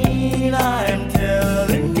between, I'm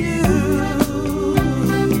telling you.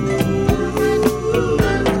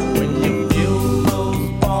 When you feel those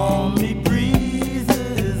balmy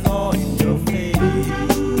breezes on your face,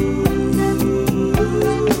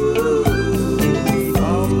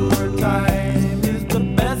 summertime is the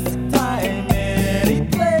best time any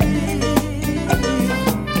place.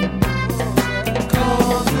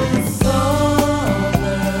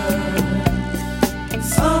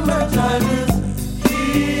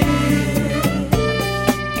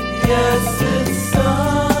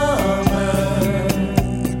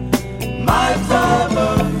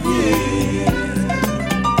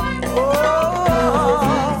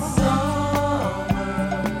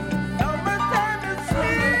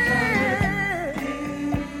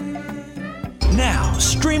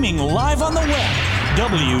 the web.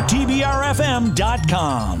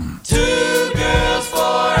 WTBRFM.com. 2 girls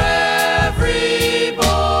for every boy.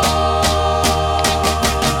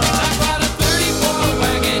 I bought a 34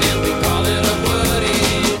 wagon and we call it a Woody.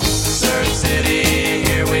 Surf City,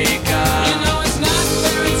 here we come. You know it's not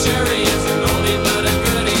very cherry, it's an oldie but a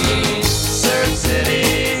goodie. Surf City,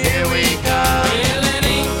 here we come. Well, it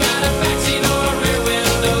ain't got a backseat or a rear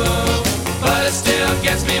window, but it still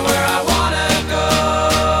gets me where I wanna go.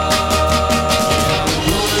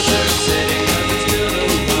 Surf City,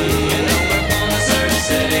 you know we're gonna Surf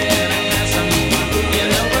City, and I got some fun. You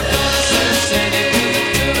know we're gonna Surf City,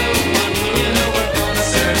 you know we're gonna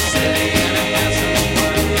Surf City, and I got some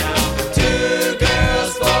fun now. 2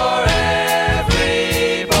 girls for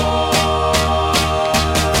every boy.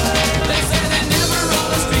 They say they never roll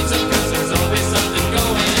the streets up 'cause there's always something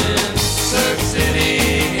going. Surf City,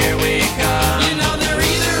 here we come. You know they're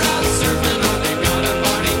either out surfing or they got a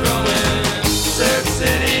party growing. Surf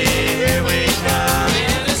City, here we come.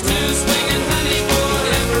 And it's 2 swinging honey for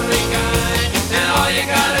every guy. And all you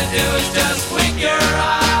gotta do is just blink your eye.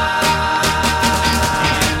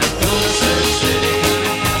 Go to Surf City,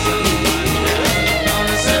 have some fun now. Go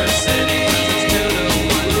to Surf City, 'cause it's 2 to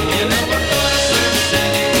 1. You know we're going to Surf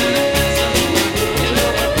City, and have some fun. You know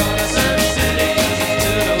we're going to Surf City, 'cause it's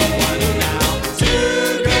 2 to 1 now. 2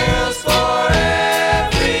 girls for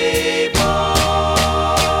every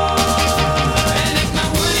boy. And if my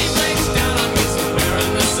Woody breaks down, I'll get somewhere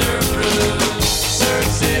in the surf room. Surf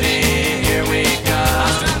City, here we come.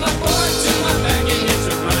 I'll strap my board to my back and hitch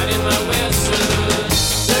a ride in my wetsuit.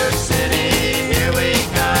 Surf City, here we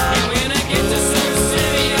come. And when I get to Surf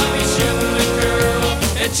City, I'll be shooting the girl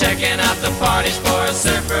and checking out the parties for a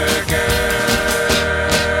surfer girl.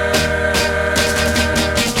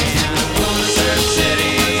 Go to Surf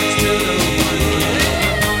City, 'cause it's 2 to 1. You know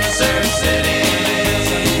we're going to Surf City, and have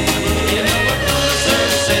some fun. You know we're going to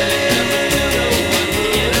Surf City, 'cause it's 2 to 1.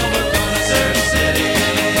 You know we're going to Surf City,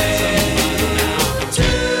 and have some fun now.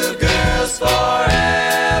 2 girls for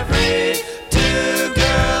every, 2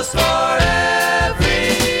 girls for every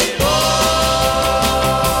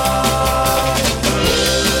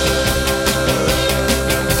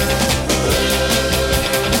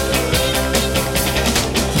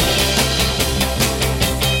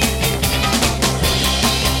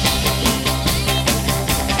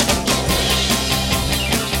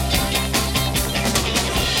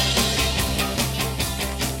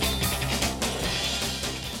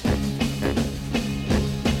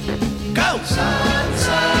Go! Sun,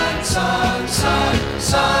 sun, sun, sun,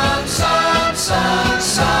 sun, sun, sun,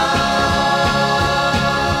 sun.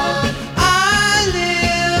 I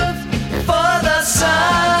live for the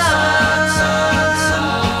sun, sun,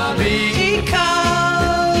 sun,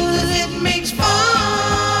 because it makes fun.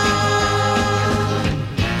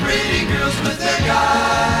 Pretty girls with their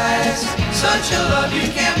guys, such a love you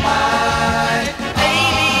can't buy.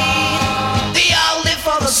 Baby, they all live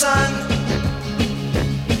for the sun.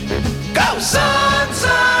 Go! Sun,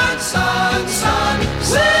 sun, sun, sun,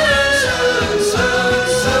 sun, sun, sun.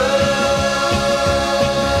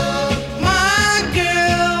 My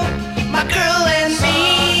girl and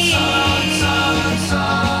me.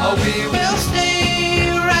 Oh, we will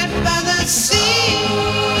stay right by the sea.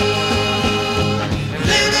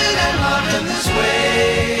 Living and loving this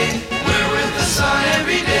way. We're with the sun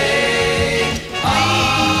every day.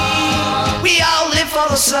 We all live for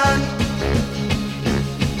the sun.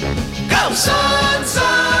 Go! Sun,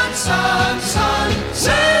 sun, sun, sun, sun,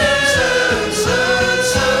 sun, sun,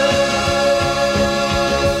 sun.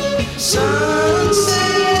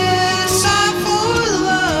 Sunsets are for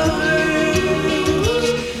lovers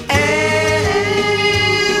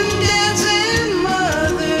and dancing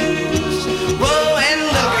mothers. Whoa, and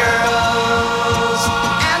the girls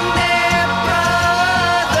and their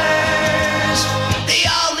brothers. They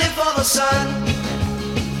all live for the sun.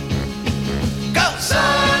 Go!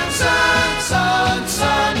 Sun, sun, sun,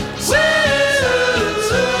 sun, sun,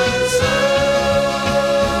 sun, sun.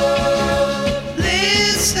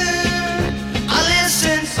 Listen, I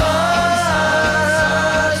listen, son.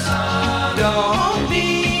 Don't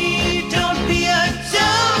be a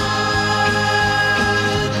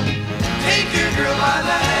dud. Take your girl by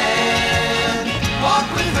the hand, walk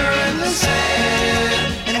with her in the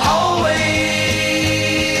sand, and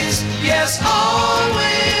always, yes, always,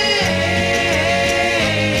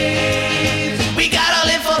 we gotta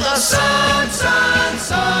live for the sun, sun,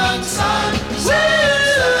 sun, sun, sun,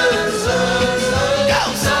 sun, sun. Go!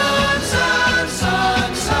 Sun, sun,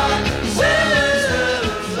 sun, sun, sun,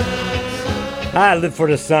 sun. I Live for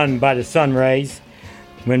the Sun by the Sun Rays.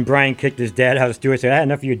 When Brian kicked his dad out, Stewart said, "I had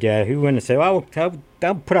enough of you, Dad." He went and said, "Well,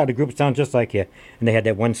 I'll put out a group that sounds just like you." And they had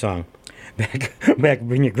that one song back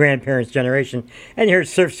in your grandparents' generation. And you heard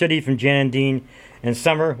Surf City from Jan and Dean, and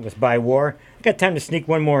Summer was by War. I got time to sneak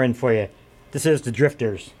one more in for you. This is The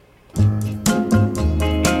Drifters.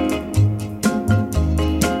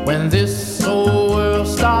 When this old world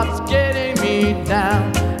starts getting me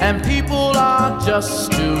down and people are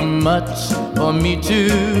just too much for me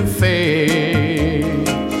to face,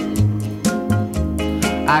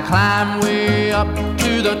 I climb way up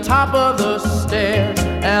to the top of the stairs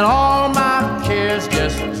and all my cares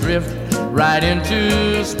just drift right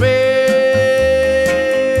into space.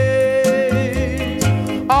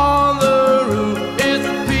 On the roof is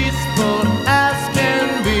peaceful as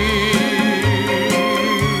can be,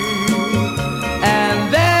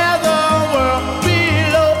 and there the world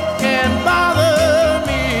below can bother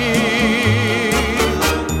me.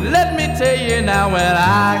 Let me tell you now, when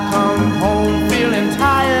I come home feeling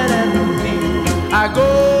tired and weak, I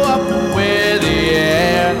go up where the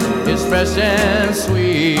air is fresh and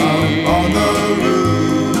sweet. On the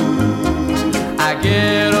roof, I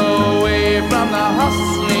get away from the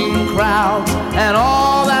hustling crowd and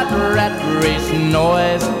all that rat race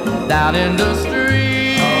noise down in the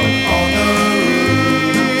street.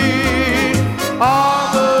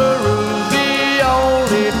 On the roof, the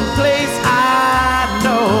only place I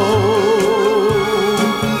know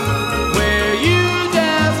where you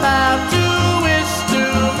just have to wish to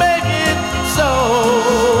make it so.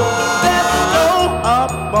 Let's go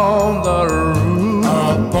up on the roof.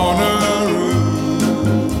 Up on the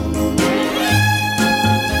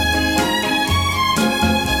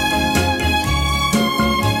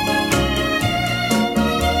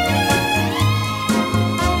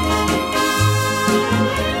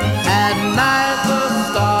At night the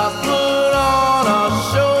stars put on a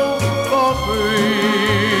show for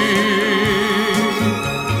free,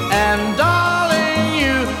 and darling,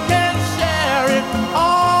 you can share it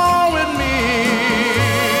all with me.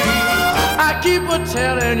 I keep a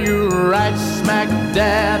telling you, right smack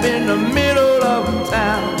dab in the middle of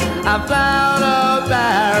town, I found a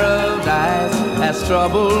paradise that's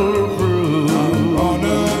trouble-proof. On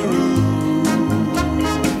the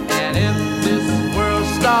and if this world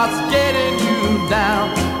starts getting you down,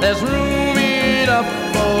 there's room enough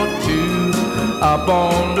for two up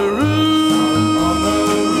on the roof.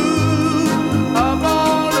 Up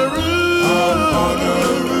on the roof. Up on the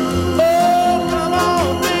roof. Oh, come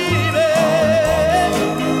on, baby.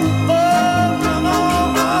 Oh, come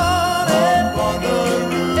on, honey. Up on the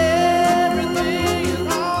roof. Everything is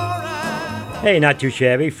alright. Hey, not too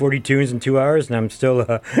shabby. 40 tunes in 2 hours, and I'm still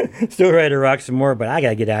ready to rock some more, but I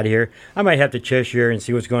gotta get out of here. I might have to Cheshire and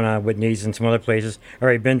see what's going on with Whitney's and some other places.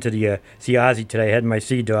 Already been to the see Ozzy today, had my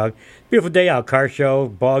Sea Dog. Beautiful day out, car show,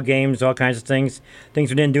 ball games, all kinds of things. Things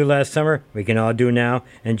we didn't do last summer, we can all do now.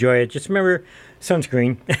 Enjoy it. Just remember,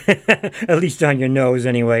 sunscreen. At least on your nose,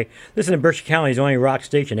 anyway. Listen to Berkshire County's only rock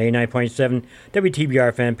station, 89.7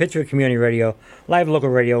 WTBR FM, Pittsburgh Community Radio, live local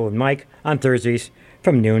radio with Mike on Thursdays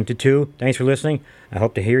from noon to 2. Thanks for listening. I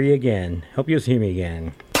hope to hear you again. Hope you'll see me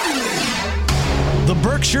again. The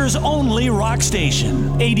Berkshire's only rock station,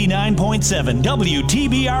 89.7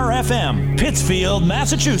 WTBR FM, Pittsfield,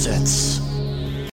 Massachusetts.